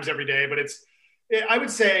few times every day, but I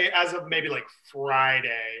would say as of maybe like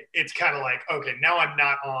Friday, it's kind of like, okay, now I'm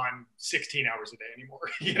not on 16 hours a day anymore.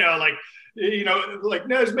 No,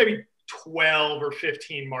 there's maybe 12 or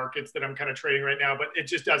 15 markets that I'm kind of trading right now, but it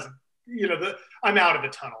just doesn't, you know, I'm out of the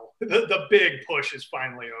tunnel. The big push is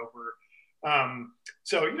finally over.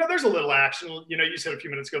 So, you know, there's a little action. You know, you said a few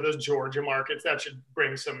minutes ago, those Georgia markets, that should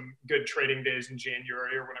bring some good trading days in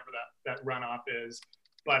January or whenever that runoff is.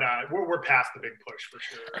 But we're past the big push for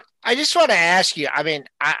sure. I just want to ask you, I mean,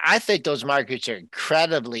 I think those markets are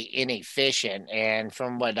incredibly inefficient. And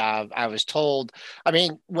from what I was told, I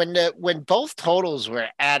mean, when both totals were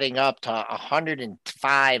adding up to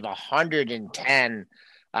 105, 110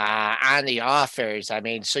 on the offers, I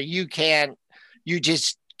mean, so you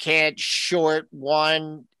just can't short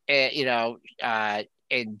one,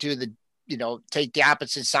 and do the, you know, take the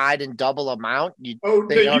opposite side and double amount. You can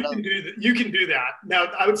do that. Now,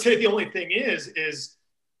 I would say the only thing is it's,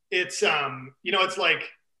 you know, it's like,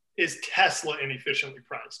 is Tesla inefficiently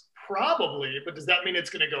priced? Probably, but does that mean it's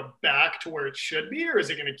going to go back to where it should be, or is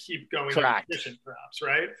it going to keep going inefficient perhaps,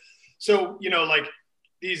 right? So, you know, like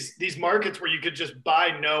these markets where you could just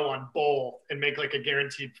buy no on both and make like a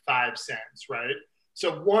guaranteed 5 cents, right?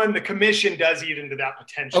 So one, the commission does eat into that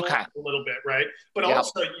potential a little bit, right? But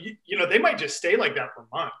also, you know, they might just stay like that for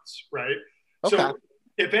months, right? Okay. So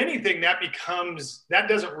if anything, that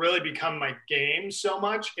doesn't really become my game so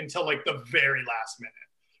much until like the very last minute,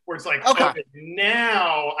 where it's like, okay,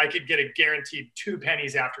 now I could get a guaranteed 2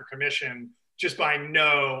 pennies after commission just buying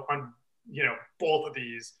no on, you know, both of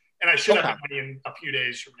these. And I should have the money in a few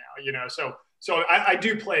days from now, you know? So I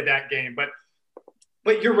do play that game, but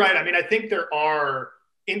you're right. I mean, I think there are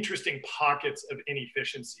interesting pockets of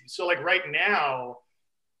inefficiency. So like right now,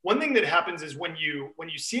 one thing that happens is when you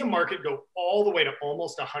see a market go all the way to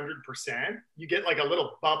almost 100%, you get like a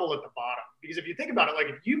little bubble at the bottom. Because if you think about it, like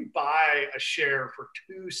if you buy a share for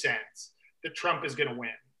 2 cents that Trump is going to win,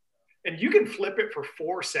 and you can flip it for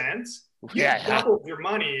 4 cents, you doubled your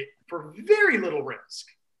money for very little risk,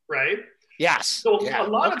 right? Yes. So a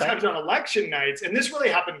lot of times on election nights, and this really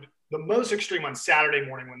happened the most extreme on Saturday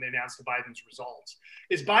morning when they announced Biden's results,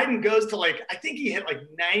 is Biden goes to like, I think he hit like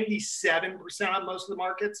 97% on most of the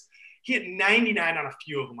markets. He hit 99 on a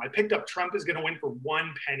few of them. I picked up Trump is going to win for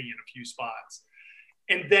 1 penny in a few spots.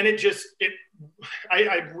 And then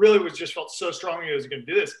I really felt so strongly I was going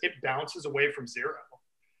to do this. It bounces away from zero,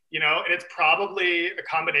 you know, and it's probably a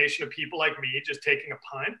combination of people like me just taking a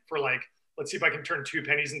punt for like, let's see if I can turn 2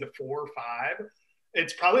 pennies into 4 or 5.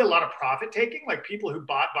 It's probably a lot of profit taking, like people who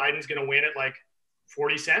bought Biden's going to win at like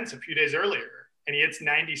 40 cents a few days earlier, and he hits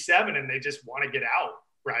 97 and they just want to get out,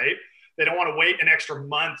 right? They don't want to wait an extra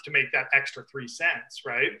month to make that extra 3 cents,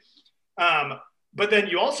 right? But then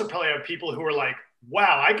you also probably have people who are like,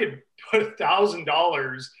 wow, I could put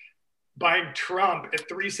 $1,000 buying Trump at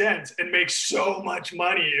 3 cents and make so much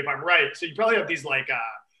money if I'm right. So you probably have these like,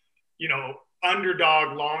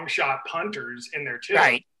 underdog long shot punters in there too.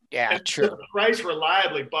 Right. Yeah, and true. The price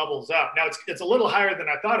reliably bubbles up. Now it's a little higher than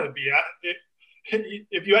I thought it'd be.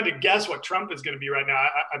 If you had to guess what Trump is going to be right now,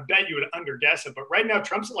 I bet you would underguess it. But right now,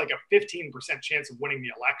 Trump's at like a 15% chance of winning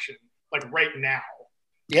the election, like right now.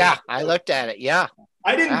 Yeah, I looked at it. Yeah.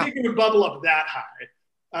 I didn't think it would bubble up that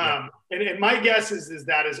high. And my guess is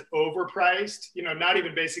that is overpriced, not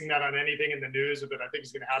even basing that on anything in the news that I think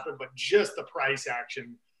is going to happen, but just the price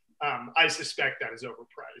action. I suspect that is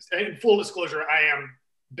overpriced. And in full disclosure, I am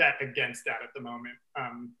bet against that at the moment.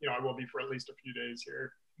 I will be for at least a few days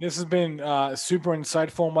here. This has been super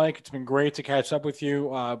insightful, Mike. It's been great to catch up with you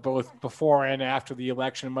both before and after the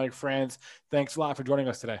election, Mike Franz. Thanks a lot for joining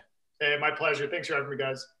us today. Hey, my pleasure. Thanks for having me,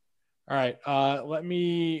 guys. All right. Let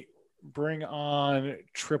me bring on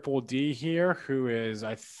Triple D here, who is,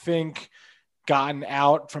 I think, gotten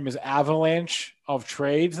out from his avalanche of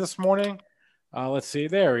trades this morning. Let's see.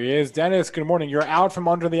 There he is. Dennis, good morning. You're out from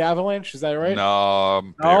under the avalanche. Is that right? No,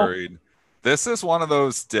 I'm buried. This is one of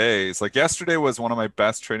those days. Like yesterday was one of my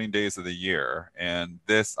best trading days of the year. And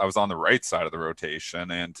I was on the right side of the rotation.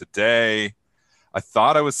 And today I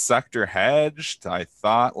thought I was sector hedged. I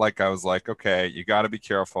thought I was like, okay, you got to be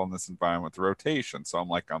careful in this environment with rotation. So I'm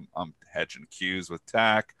like, I'm hedging Qs with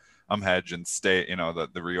tech. I'm hedging the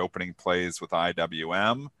reopening plays with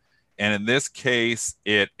IWM. And in this case,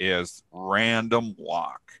 it is random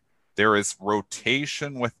walk. There is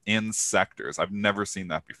rotation within sectors. I've never seen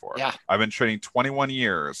that before. Yeah. I've been trading 21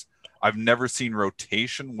 years. I've never seen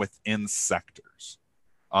rotation within sectors.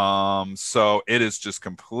 So it is just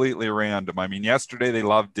completely random. I mean, yesterday they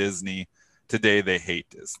loved Disney. Today they hate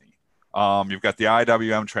Disney. You've got the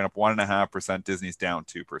IWM trading up 1.5%. Disney's down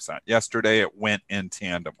 2%. Yesterday it went in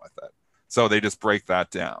tandem with it. So they just break that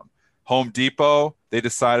down. Home Depot, they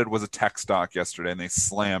decided was a tech stock yesterday, and they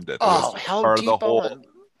slammed it. Oh, Home Depot.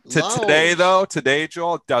 Today,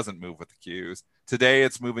 Joel, it doesn't move with the Qs. Today,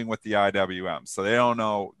 it's moving with the IWM. So they don't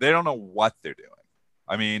know what they're doing.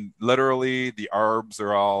 I mean, literally, the ARBs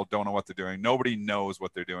don't know what they're doing. Nobody knows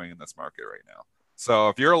what they're doing in this market right now. So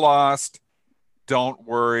if you're lost, don't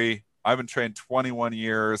worry. I've been trading 21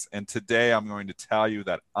 years, and today I'm going to tell you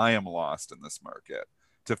that I am lost in this market.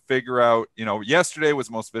 To figure out, yesterday was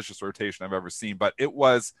the most vicious rotation I've ever seen, but it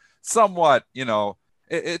was somewhat,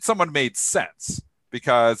 it somewhat made sense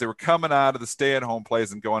because they were coming out of the stay-at-home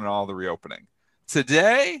plays and going in all the reopening.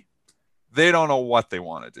 Today, they don't know what they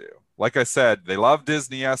want to do. Like I said, they loved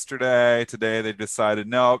Disney yesterday. Today, they decided,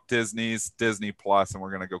 nope, Disney's Disney Plus, and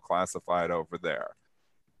we're going to go classify it over there.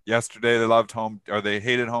 Yesterday, they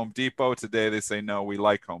hated Home Depot. Today, they say, no, we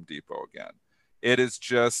like Home Depot again. It is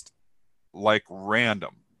just like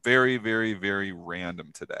random, very, very, very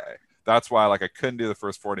random today. That's why I couldn't do the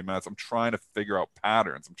first 40 minutes. I'm trying to figure out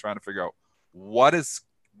patterns. I'm trying to figure out what is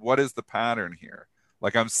the pattern here.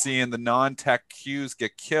 I'm seeing the non-tech Qs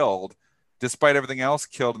get killed despite everything else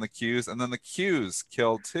killed in the Qs, and then the Qs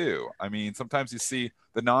killed too. I mean, sometimes you see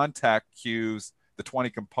the non-tech Qs, the 20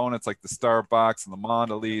 components like the Starbucks and the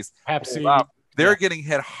Mondelez, Pepsi, they're getting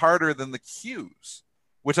hit harder than the Qs,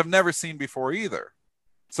 which I've never seen before either.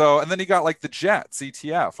 So, and then you got the Jets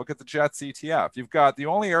ETF. Look at the Jets ETF. You've got the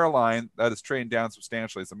only airline that is trading down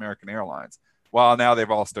substantially is American Airlines. Well, now they've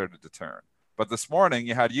all started to turn. But this morning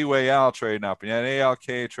you had UAL trading up, and you had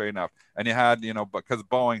ALK trading up, and you had, because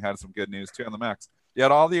Boeing had some good news too on the MAX. You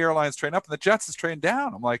had all the airlines trading up, and the Jets is trading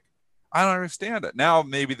down. I'm like, I don't understand it. Now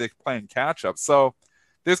maybe they're playing catch up. So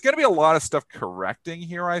there's going to be a lot of stuff correcting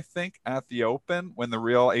here, I think, at the open when the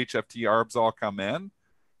real HFT ARBs all come in.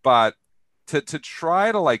 But to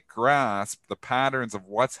try to grasp the patterns of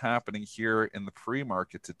what's happening here in the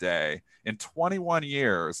pre-market today in 21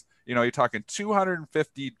 years, you're talking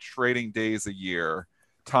 250 trading days a year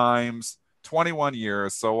times 21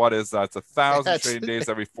 years. So what is that? It's 1,000 trading days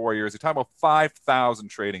every 4 years. You're talking about 5,000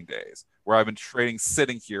 trading days where I've been trading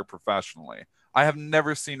sitting here professionally. I have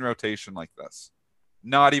never seen rotation like this.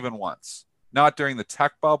 Not even once. Not during the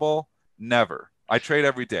tech bubble. Never. I trade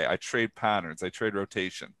every day. I trade patterns. I trade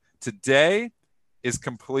rotation. Today is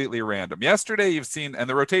completely random. Yesterday, you've seen, and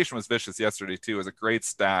the rotation was vicious yesterday too. It was a great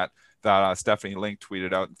stat that Stephanie Link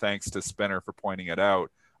tweeted out, and thanks to Spinner for pointing it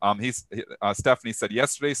out. Stephanie said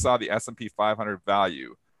yesterday saw the S&P 500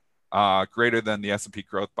 value greater than the S&P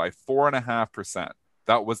growth by 4.5%.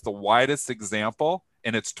 That was the widest example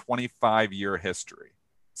in its 25-year history.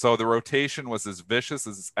 So the rotation was as vicious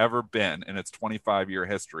as it's ever been in its 25-year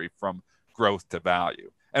history from growth to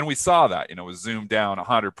value. And we saw that, it was zoomed down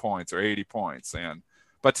 100 points or 80 points.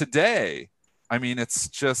 But today, I mean, it's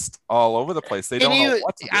just all over the place. They don't know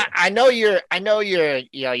what to do. I know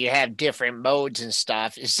you have different modes and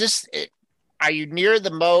stuff. Are you near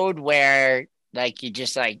the mode where like you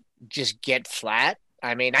just get flat?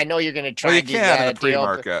 I mean, I know you're going to try. Well, you can in the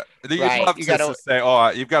pre-market. You'd love to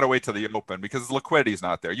say, you've got to wait till the open because liquidity's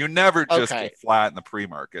not there. You never just get flat in the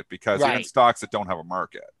pre-market because you're in stocks that don't have a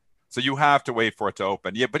market. So you have to wait for it to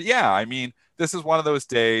open. Yeah, but I mean, this is one of those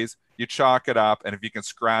days you chalk it up, and if you can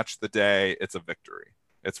scratch the day, it's a victory.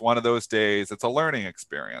 It's one of those days. It's a learning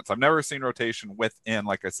experience. I've never seen rotation within,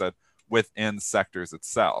 like I said, within sectors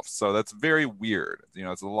itself. So that's very weird.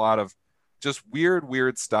 It's a lot of just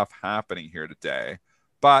weird stuff happening here today.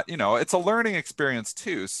 But, it's a learning experience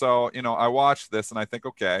too. So, I watch this and I think,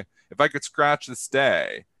 okay, if I could scratch this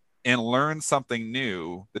day and learn something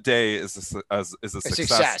new, the day is a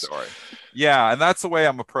success story. Yeah. And that's the way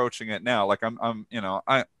I'm approaching it now. Like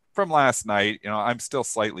from last night, I'm still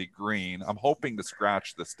slightly green. I'm hoping to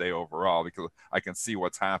scratch this day overall because I can see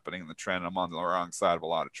what's happening in the trend. I'm on the wrong side of a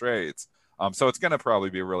lot of trades. So it's going to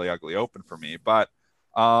probably be a really ugly open for me, but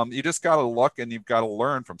you just got to look and you've got to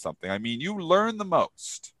learn from something. I mean, you learn the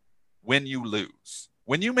most when you lose.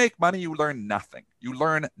 When you make money, you learn nothing. You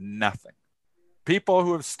learn nothing. People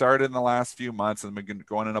who have started in the last few months and been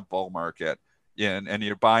going in a bull market and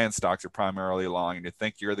you're buying stocks, you're primarily long and you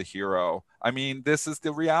think you're the hero. I mean, this is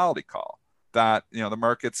the reality call that, the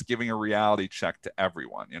market's giving a reality check to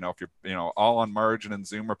everyone. If you're, all on margin in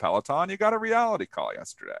Zoom or Peloton, you got a reality call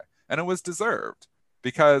yesterday and it was deserved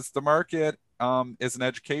because the market is an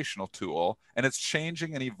educational tool and it's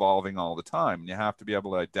changing and evolving all the time. And you have to be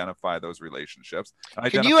able to identify those relationships.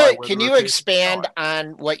 Can you expand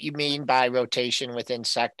on what you mean by rotation within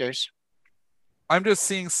sectors? I'm just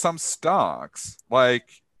seeing some stocks like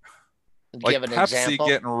Pepsi example?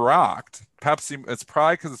 Getting rocked. Pepsi, it's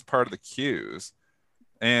probably because it's part of the Qs.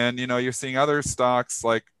 And, you're seeing other stocks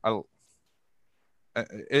like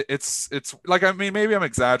it's like, I mean, maybe I'm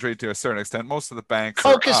exaggerating to a certain extent. Most of the banks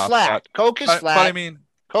Coke is flat. Coke is flat. But I mean,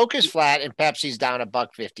 Coke is flat and Pepsi's down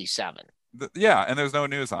 $1.57. Yeah, and there's no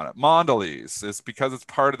news on it. Mondelez is because it's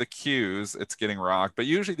part of the Qs, it's getting rocked. But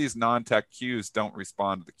usually these non-tech Qs don't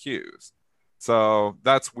respond to the Qs. So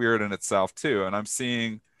that's weird in itself too. And I'm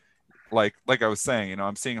seeing, like I was saying,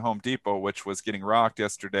 I'm seeing Home Depot, which was getting rocked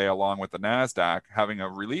yesterday along with the NASDAQ, having a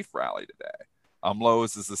relief rally today.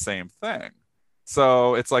 Lowe's is the same thing.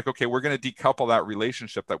 So it's like, okay, we're going to decouple that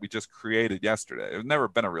relationship that we just created yesterday. There's never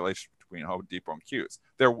been a relationship between Home Depot and Qs.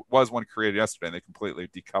 There was one created yesterday, and they completely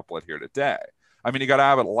decouple it here today. I mean, you got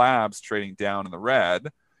Abbott Labs trading down in the red.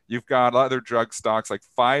 You've got other drug stocks like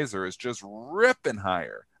Pfizer is just ripping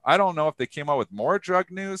higher. I don't know if they came out with more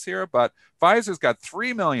drug news here, but Pfizer's got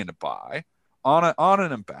 $3 million to buy on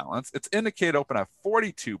an imbalance. It's indicated open at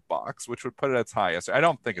 $42, which would put it at its highest. I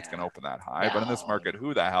don't think it's going to open that high, but in this market,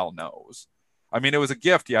 who the hell knows? I mean, it was a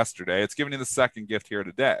gift yesterday. It's giving you the second gift here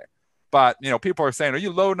today. But, people are saying, are you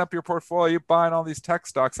loading up your portfolio? You're buying all these tech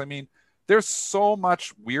stocks. I mean, there's so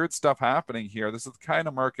much weird stuff happening here. This is the kind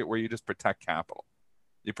of market where you just protect capital.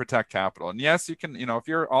 You protect capital. And yes, you can, if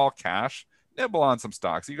you're all cash, nibble on some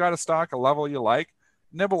stocks. You got a stock, a level you like,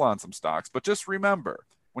 nibble on some stocks. But just remember,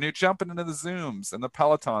 when you're jumping into the Zooms and the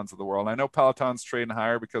Pelotons of the world, I know Peloton's trading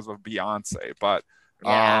higher because of Beyonce, but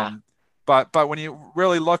But when you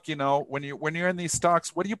really look, when you're in these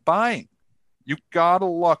stocks, what are you buying? You gotta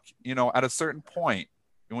look, at a certain point.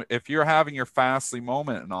 If you're having your Fastly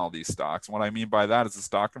moment in all these stocks, what I mean by that is the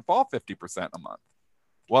stock can fall 50% in a month.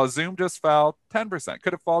 Well, Zoom just fell 10%.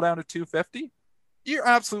 Could it fall down to 250? You're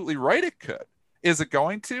absolutely right. It could. Is it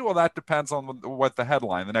going to? Well, that depends on what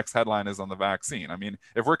the next headline is on the vaccine. I mean,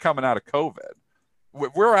 if we're coming out of COVID,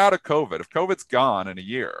 we're out of COVID. If COVID's gone in a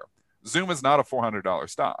year, Zoom is not a $400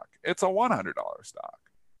 stock. It's a $100 stock.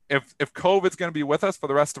 If COVID's going to be with us for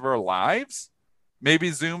the rest of our lives, maybe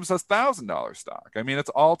Zoom's a $1,000 stock. I mean, it's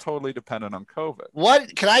all totally dependent on COVID.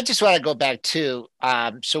 What can I just want to go back to?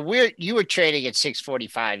 So you were trading at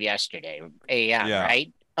 6:45 yesterday a.m.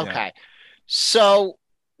 right? Okay, yeah. So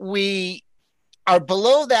we are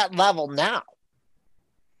below that level now.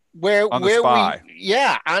 On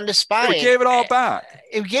the SPY. We gave it all back.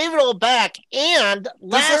 It gave it all back, and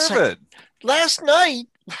last night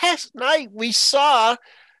we saw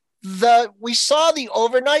the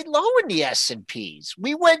overnight low in the S&Ps.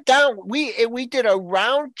 We went down. We did a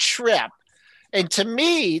round trip, and to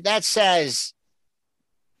me that says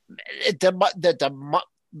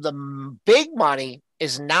the big money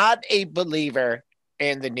is not a believer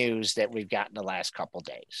in the news that we've got in the last couple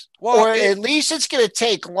days. Well, or at least it's going to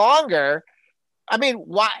take longer. I mean,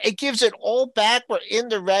 why it gives it all back? We're in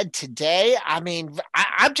the red today. I mean,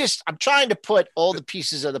 I'm trying to put all the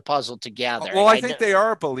pieces of the puzzle together. Well, I think they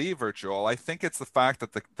are a believer, Joel. I think it's the fact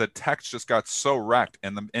that the techs just got so wrecked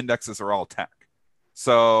and the indexes are all tech.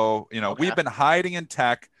 So, we've been hiding in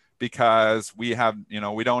tech because we have,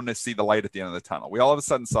 we don't see the light at the end of the tunnel. We all of a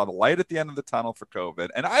sudden saw the light at the end of the tunnel for COVID.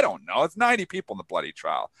 And I don't know, it's 90 people in the bloody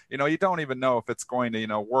trial. You don't even know if it's going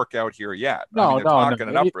to, work out here yet. They're talking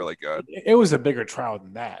it up really good. It was a bigger trial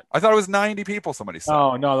than that. I thought it was 90 people, somebody said.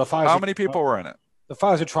 Oh, no, the Pfizer. How many people were in it? The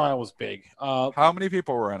Pfizer trial was big. How many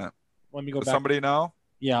people were in it? Let me go back. Does somebody know?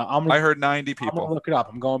 Yeah, I heard 90 people. I'm gonna look it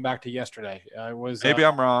up. I'm going back to yesterday. It was maybe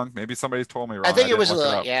I'm wrong. Maybe somebody's told me wrong. I think it was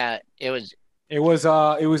It was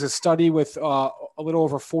a study with a little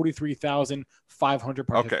over 43,500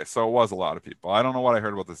 participants. Okay, so it was a lot of people. I don't know what I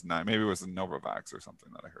heard about this night. Maybe it was in Novavax or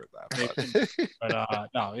something that I heard that. But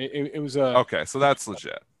no, it was okay, so that's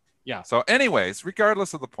legit. Yeah. So anyways,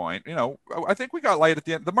 regardless of the point, I think we got light at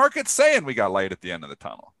the end. The market's saying we got light at the end of the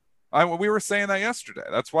tunnel. We were saying that yesterday.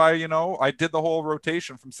 That's why, I did the whole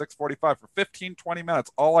rotation from 6:45 for 15, 20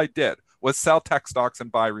 minutes. All I did was sell tech stocks and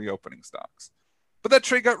buy reopening stocks. But that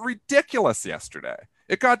trade got ridiculous yesterday.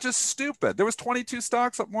 It got just stupid. There was 22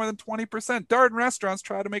 stocks up more than 20%. Darden Restaurants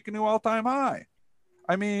tried to make a new all-time high.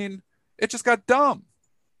 I mean, it just got dumb.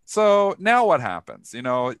 So now what happens?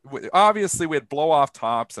 Obviously we had blow-off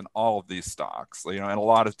tops in all of these stocks, and a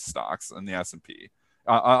lot of stocks in the S&P.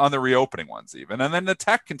 On the reopening ones even. And then the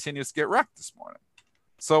tech continues to get wrecked this morning.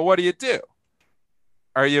 So what do?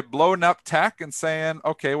 Are you blowing up tech and saying,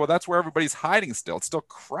 okay, well, that's where everybody's hiding still. It's still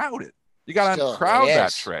crowded. You got to uncrowd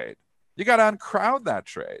that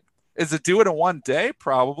trade. Is it do it in one day?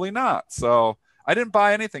 Probably not. So I didn't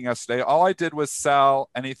buy anything yesterday. All I did was sell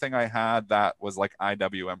anything I had that was like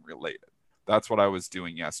IWM related. That's what I was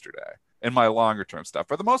doing yesterday in my longer term stuff.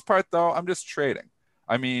 For the most part, though, I'm just trading.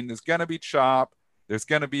 I mean, there's going to be chop. There's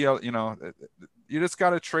going to be, you just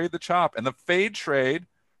got to trade the chop. And the fade trade,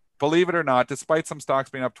 believe it or not, despite some stocks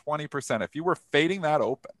being up 20%, if you were fading that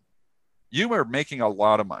open, you were making a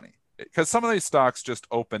lot of money because some of these stocks just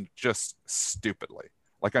opened just stupidly.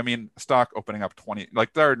 Stock opening up 20,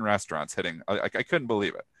 like Darden Restaurants hitting, I couldn't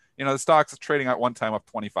believe it. The stock's trading at one time up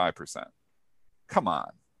 25%. Come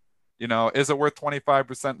on. Is it worth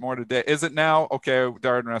 25% more today? Is it now? Okay,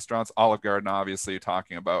 Darden Restaurants, Olive Garden, obviously you're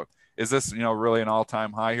talking about. Is this, really an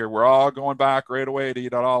all-time high here? We're all going back right away to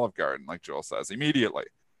eat at Olive Garden, like Joel says, immediately.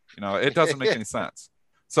 It doesn't make any sense.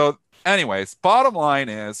 So anyways, bottom line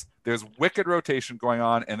is there's wicked rotation going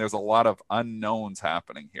on and there's a lot of unknowns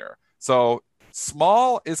happening here. So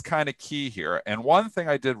small is kind of key here. And one thing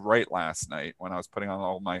I did right last night when I was putting on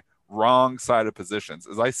all my wrong side of positions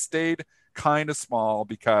is I stayed kind of small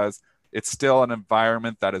because it's still an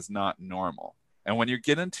environment that is not normal. And when you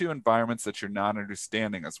get into environments that you're not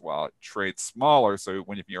understanding as well, trade smaller. So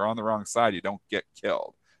if you're on the wrong side, you don't get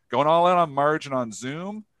killed. Going all in on margin on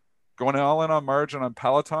Zoom, going all in on margin on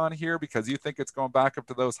Peloton here because you think it's going back up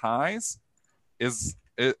to those highs is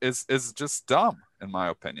just dumb, in my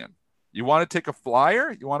opinion. You want to take a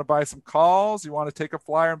flyer? You want to buy some calls? You want to take a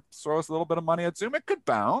flyer and throw us a little bit of money at Zoom? It could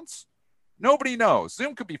bounce. Nobody knows.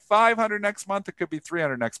 Zoom could be 500 next month. It could be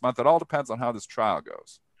 300 next month. It all depends on how this trial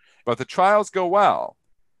goes. But if the trials go well,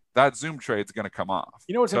 that Zoom trade is going to come off.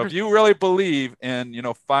 So if you really believe in,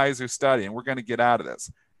 Pfizer study and we're going to get out of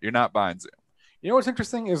this, you're not buying Zoom. What's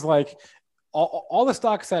interesting is like all the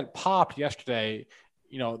stocks that popped yesterday,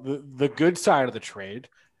 the good side of the trade,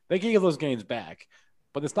 they gave those gains back.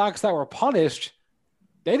 But the stocks that were punished,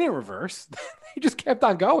 they didn't reverse. They just kept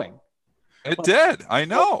on going. It did. I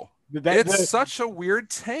know. It's such a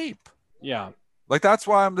weird tape. Yeah. Like, that's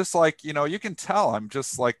why I'm just like, you can tell I'm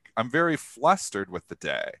just like, I'm very flustered with the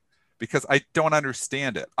day because I don't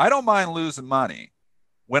understand it. I don't mind losing money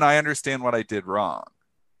when I understand what I did wrong.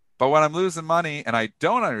 But when I'm losing money and I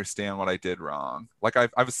don't understand what I did wrong, like I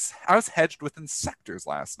was hedged within sectors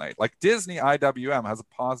last night. Like Disney IWM has a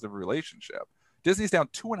positive relationship. Disney's down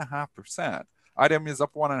 2.5%. IWM is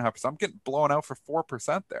up 1.5%. I'm getting blown out for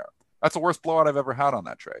 4% there. That's the worst blowout I've ever had on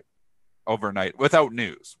that trade overnight without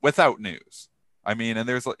news. I mean, and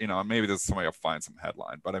there's, maybe there's somebody will find some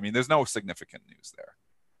headline, but I mean, there's no significant news there,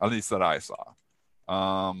 at least that I saw.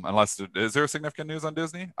 Is there significant news on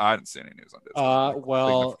Disney? I didn't see any news on Disney.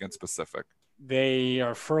 Significant specific. They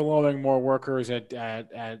are furloughing more workers at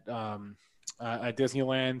Disneyland,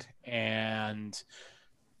 and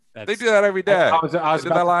they do that every day. I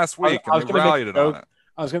did that last week, and they rallied it on it.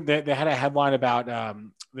 They had a headline about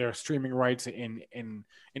their streaming rights in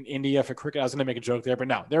India for cricket. I was going to make a joke there, but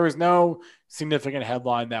no, there was no significant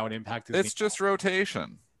headline that would impact Disney. It's just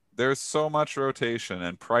rotation. There's so much rotation,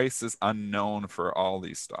 and price is unknown for all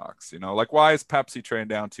these stocks. Like why is Pepsi trading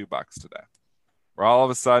down $2 today? We're all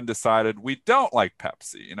of a sudden decided we don't like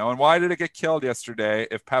Pepsi, and why did it get killed yesterday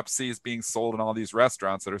if Pepsi is being sold in all these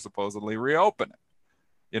restaurants that are supposedly reopening?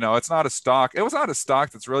 It's not a stock. It was not a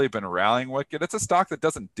stock that's really been rallying wicked. It's a stock that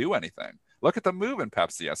doesn't do anything. Look at the move in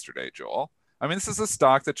Pepsi yesterday, Joel. I mean, this is a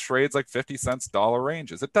stock that trades like 50 cents dollar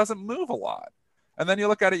ranges. It doesn't move a lot. And then you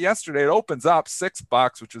look at it yesterday, it opens up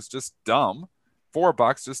 $6, which is just dumb.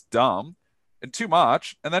 $4, just dumb and too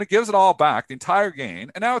much. And then it gives it all back, the entire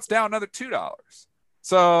gain. And now it's down another $2.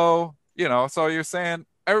 So, so you're saying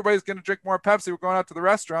everybody's going to drink more Pepsi. We're going out to the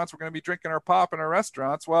restaurants. We're going to be drinking our pop in our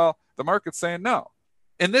restaurants. Well, the market's saying no.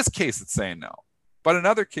 In this case, it's saying no. But in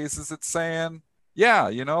other cases, it's saying, yeah,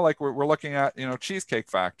 like we're looking at,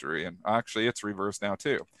 Cheesecake Factory. And actually, it's reversed now,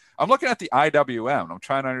 too. I'm looking at the IWM. And I'm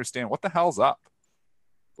trying to understand what the hell's up.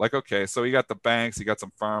 Like, okay, so you got the banks, you got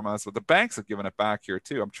some pharmas, but the banks have given it back here,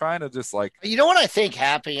 too. I'm trying to just like. You know what I think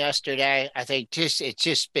happened yesterday? I think it's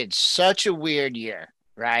just been such a weird year,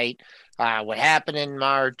 right? What happened in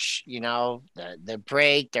March, the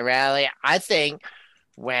break, the rally. I think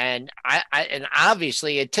when and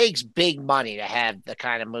obviously it takes big money to have the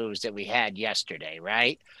kind of moves that we had yesterday,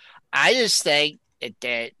 right? I just think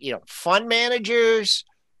that fund managers,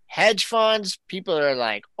 hedge funds, people are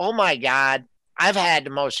like, oh my God, I've had the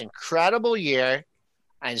most incredible year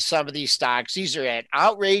on some of these stocks. These are at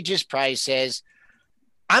outrageous prices.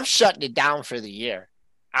 I'm shutting it down for the year.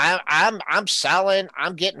 I'm selling.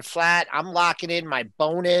 I'm getting flat. I'm locking in my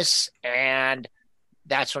bonus, and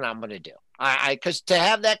that's what I'm going to do. Because to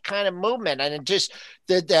have that kind of movement, and it just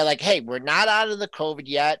they're like, hey, we're not out of the COVID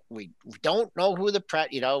yet. We don't know who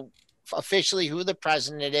officially who the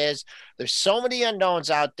president is. There's so many unknowns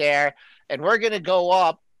out there, and we're going to go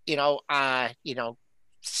up,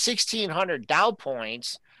 1,600 Dow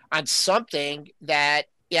points on something that,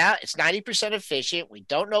 yeah, it's 90% efficient. We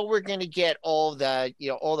don't know we're going to get all the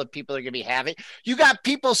people are going to be having. You got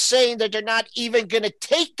people saying that they're not even going to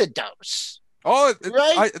take the dose. Oh,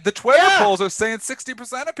 right? The Twitter polls are saying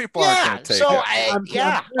 60% of people aren't going to take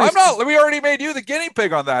it. I'm not. We already made you the guinea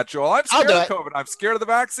pig on that, Joel. I'm scared of COVID. I'm scared of the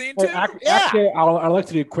vaccine too. Actually, I'd like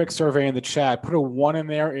to do a quick survey in the chat. Put a 1 in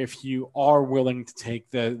there if you are willing to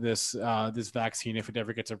take this vaccine if it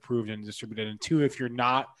ever gets approved and distributed, and 2 if you're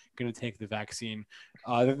not going to take the vaccine.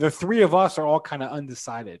 The 3 of us are all kind of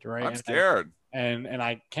undecided, right? I'm scared, and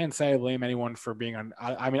I can't say I blame anyone for being on.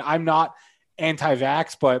 I mean, I'm not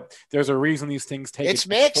anti-vax, but there's a reason these things take it's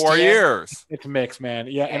mixed 4 years. It's mixed, man.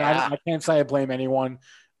 Yeah, and I can't say I blame anyone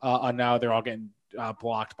on now they're all getting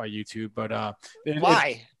blocked by YouTube, but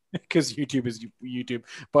why? Because YouTube is YouTube.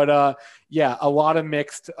 But yeah, a lot of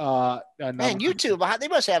mixed man, YouTube, they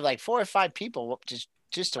must have like 4 or 5 people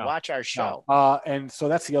just to watch our show. And so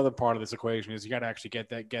that's the other part of this equation is you got to actually get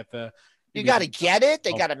the you got to get it.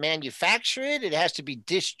 They got to manufacture it. It has to be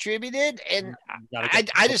distributed. And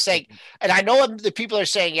I just think, and I know the people are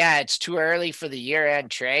saying, yeah, it's too early for the year-end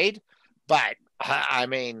trade. But, I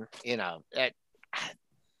mean,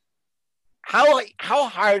 how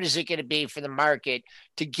hard is it going to be for the market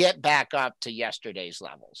to get back up to yesterday's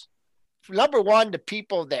levels? Number one, the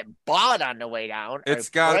people that bought on the way down. It's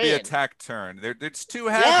got to be a tech turn. It's too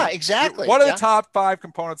heavy. Yeah, exactly. What are the top 5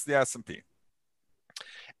 components of the S&P?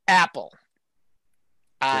 Apple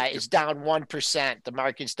is down 1%. The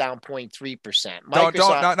market's down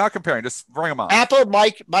 0.3%. Not comparing. Just bring them on. Apple,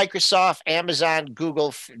 Microsoft, Amazon,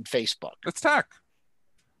 Google, and Facebook. It's tech.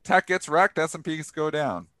 Tech gets wrecked. S&Ps go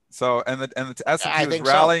down. So and the S&P was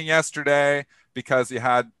rallying yesterday because you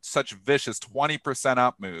had such vicious 20%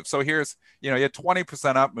 up moves. So here's you had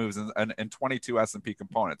 20% up moves in 22 S&P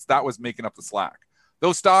components. That was making up the slack.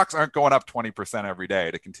 Those stocks aren't going up 20% every day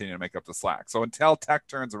to continue to make up the slack. So until tech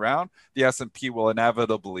turns around, the S&P will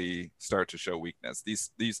inevitably start to show weakness.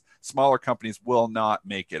 These smaller companies will not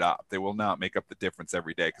make it up. They will not make up the difference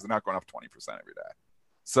every day because they're not going up 20% every day.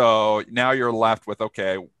 So now you're left with,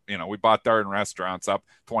 okay, we bought Darden Restaurants up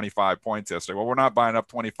 25 points yesterday. Well, we're not buying up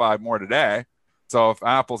 25 more today. So if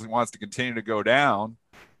Apple wants to continue to go down,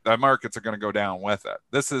 the markets are going to go down with it.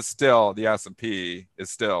 This is still the S&P is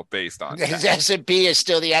still based on tech. The S&P is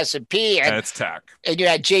still the S&P, and it's tech. And you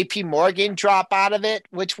had J.P. Morgan drop out of it,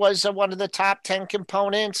 which was one of the top 10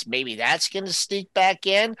 components. Maybe that's going to sneak back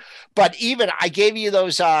in. But even I gave you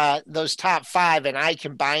those top 5, and I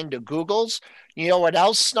combined the Googles. You know what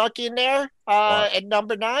else snuck in there at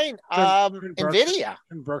number 9? NVIDIA.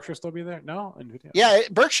 Can Berkshire still be there? No, NVIDIA. Yeah,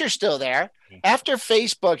 Berkshire's still there. After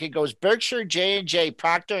Facebook, it goes Berkshire, J&J,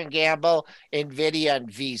 Procter & Gamble, NVIDIA,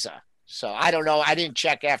 and Visa. So I don't know. I didn't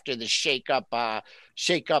check after the shake up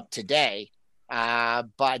today.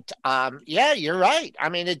 But yeah, you're right. I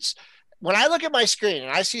mean, it's when I look at my screen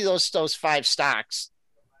and I see those 5 stocks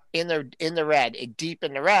in the red, deep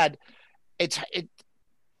in the red, it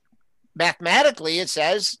mathematically it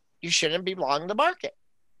says you shouldn't be long the market.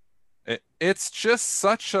 It's just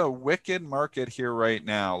such a wicked market here right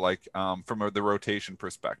now, like from the rotation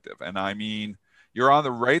perspective. And I mean, you're on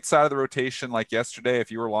the right side of the rotation. Like yesterday,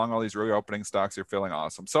 if you were long all these reopening stocks, you're feeling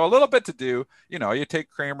awesome. So a little bit to do, you take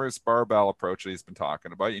Kramer's barbell approach that he's been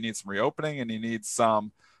talking about. You need some reopening and you need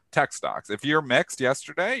some tech stocks. If you're mixed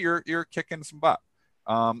yesterday, you're kicking some butt.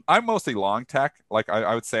 I'm mostly long tech. Like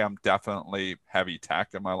I would say I'm definitely heavy tech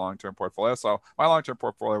in my long-term portfolio. So my long-term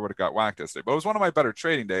portfolio would have got whacked yesterday, but it was one of my better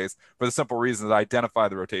trading days for the simple reason that I identify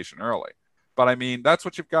the rotation early. But I mean, that's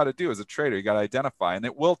what you've got to do as a trader. You got to identify and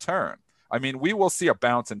it will turn. I mean, we will see a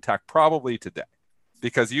bounce in tech probably today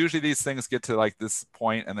because usually these things get to like this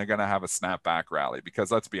point and they're going to have a snapback rally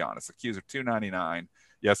because let's be honest, the Qs are $2.99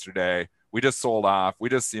 yesterday. We just sold off. We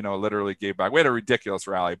just, literally gave back. We had a ridiculous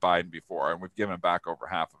rally Biden before and we've given back over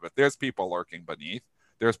half of it. There's people lurking beneath.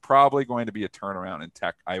 There's probably going to be a turnaround in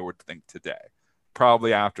tech, I would think today,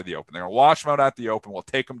 probably after the open. They're going to wash them out at the open. We'll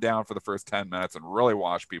take them down for the first 10 minutes and really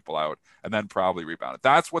wash people out and then probably rebound it.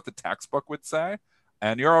 That's what the textbook would say.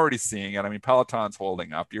 And you're already seeing it. I mean, Peloton's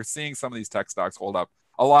holding up. You're seeing some of these tech stocks hold up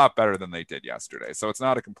a lot better than they did yesterday. So it's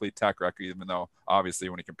not a complete tech record, even though obviously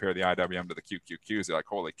when you compare the IWM to the QQQs, you're like,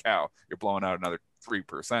 holy cow, you're blowing out another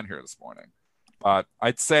 3% here this morning. But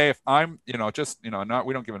I'd say if I'm, we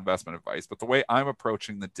don't give investment advice, but the way I'm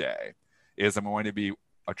approaching the day is I'm going to be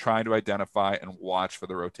trying to identify and watch for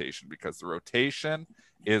the rotation because the rotation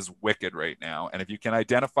is wicked right now. And if you can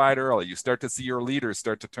identify it early, you start to see your leaders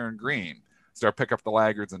start to turn green. Start pick up the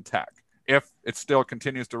laggards in tech. If it still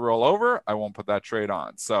continues to roll over, I won't put that trade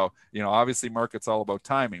on. So, obviously market's all about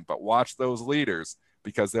timing, but watch those leaders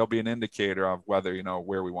because they'll be an indicator of whether,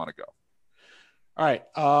 where we want to go. All right.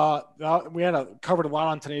 We covered a lot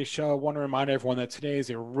on today's show. I want to remind everyone that today is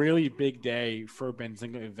a really big day for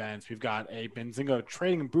Benzinga events. We've got a Benzinga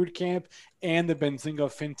Trading Bootcamp and the Benzinga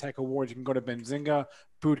FinTech Awards. You can go to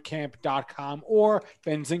benzingabootcamp.com or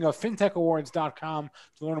benzingafintech.awards.com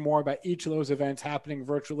to learn more about each of those events happening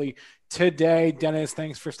virtually today. Dennis,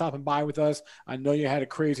 thanks for stopping by with us. I know you had a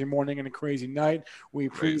crazy morning and a crazy night. We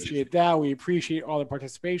appreciate that. We appreciate all the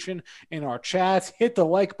participation in our chats. Hit the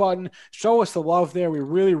like button. Show us the love there. We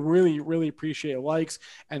really, really, really appreciate likes.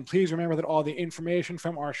 And please remember that all the information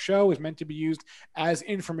from our show is meant to be used as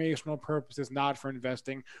informational purposes, not for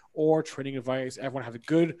investing or trading advice. Everyone have a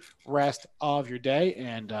good rest of your day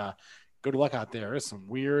and good luck out there. There's some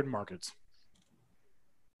weird markets.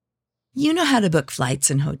 You know how to book flights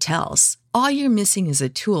and hotels. All you're missing is a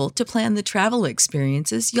tool to plan the travel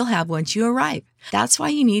experiences you'll have once you arrive. That's why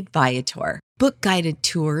you need Viator. Book guided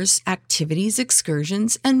tours, activities,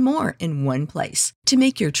 excursions, and more in one place to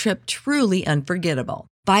make your trip truly unforgettable.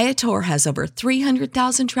 Viator has over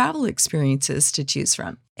 300,000 travel experiences to choose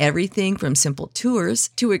from. Everything from simple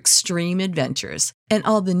tours to extreme adventures and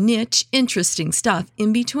all the niche, interesting stuff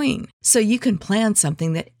in between. So you can plan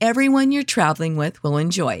something that everyone you're traveling with will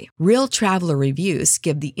enjoy. Real traveler reviews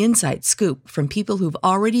give the inside scoop from people who've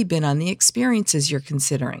already been on the experiences you're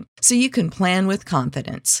considering. So you can plan with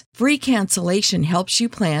confidence. Free cancellation helps you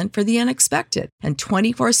plan for the unexpected. And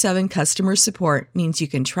 24/7 customer support means you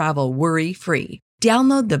can travel worry-free.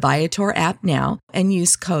 Download the Viator app now and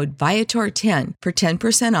use code Viator10 for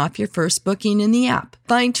 10% off your first booking in the app.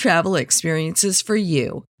 Find travel experiences for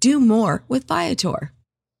you. Do more with Viator.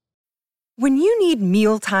 When you need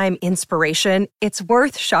mealtime inspiration, it's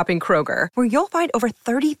worth shopping Kroger, where you'll find over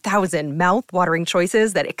 30,000 mouth-watering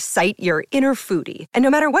choices that excite your inner foodie. And no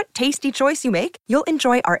matter what tasty choice you make, you'll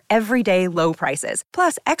enjoy our everyday low prices,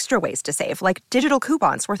 plus extra ways to save, like digital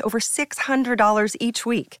coupons worth over $600 each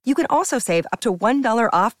week. You can also save up to $1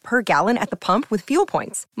 off per gallon at the pump with fuel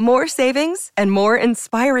points. More savings and more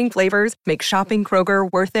inspiring flavors make shopping Kroger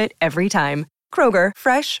worth it every time. Kroger,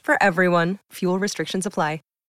 fresh for everyone. Fuel restrictions apply.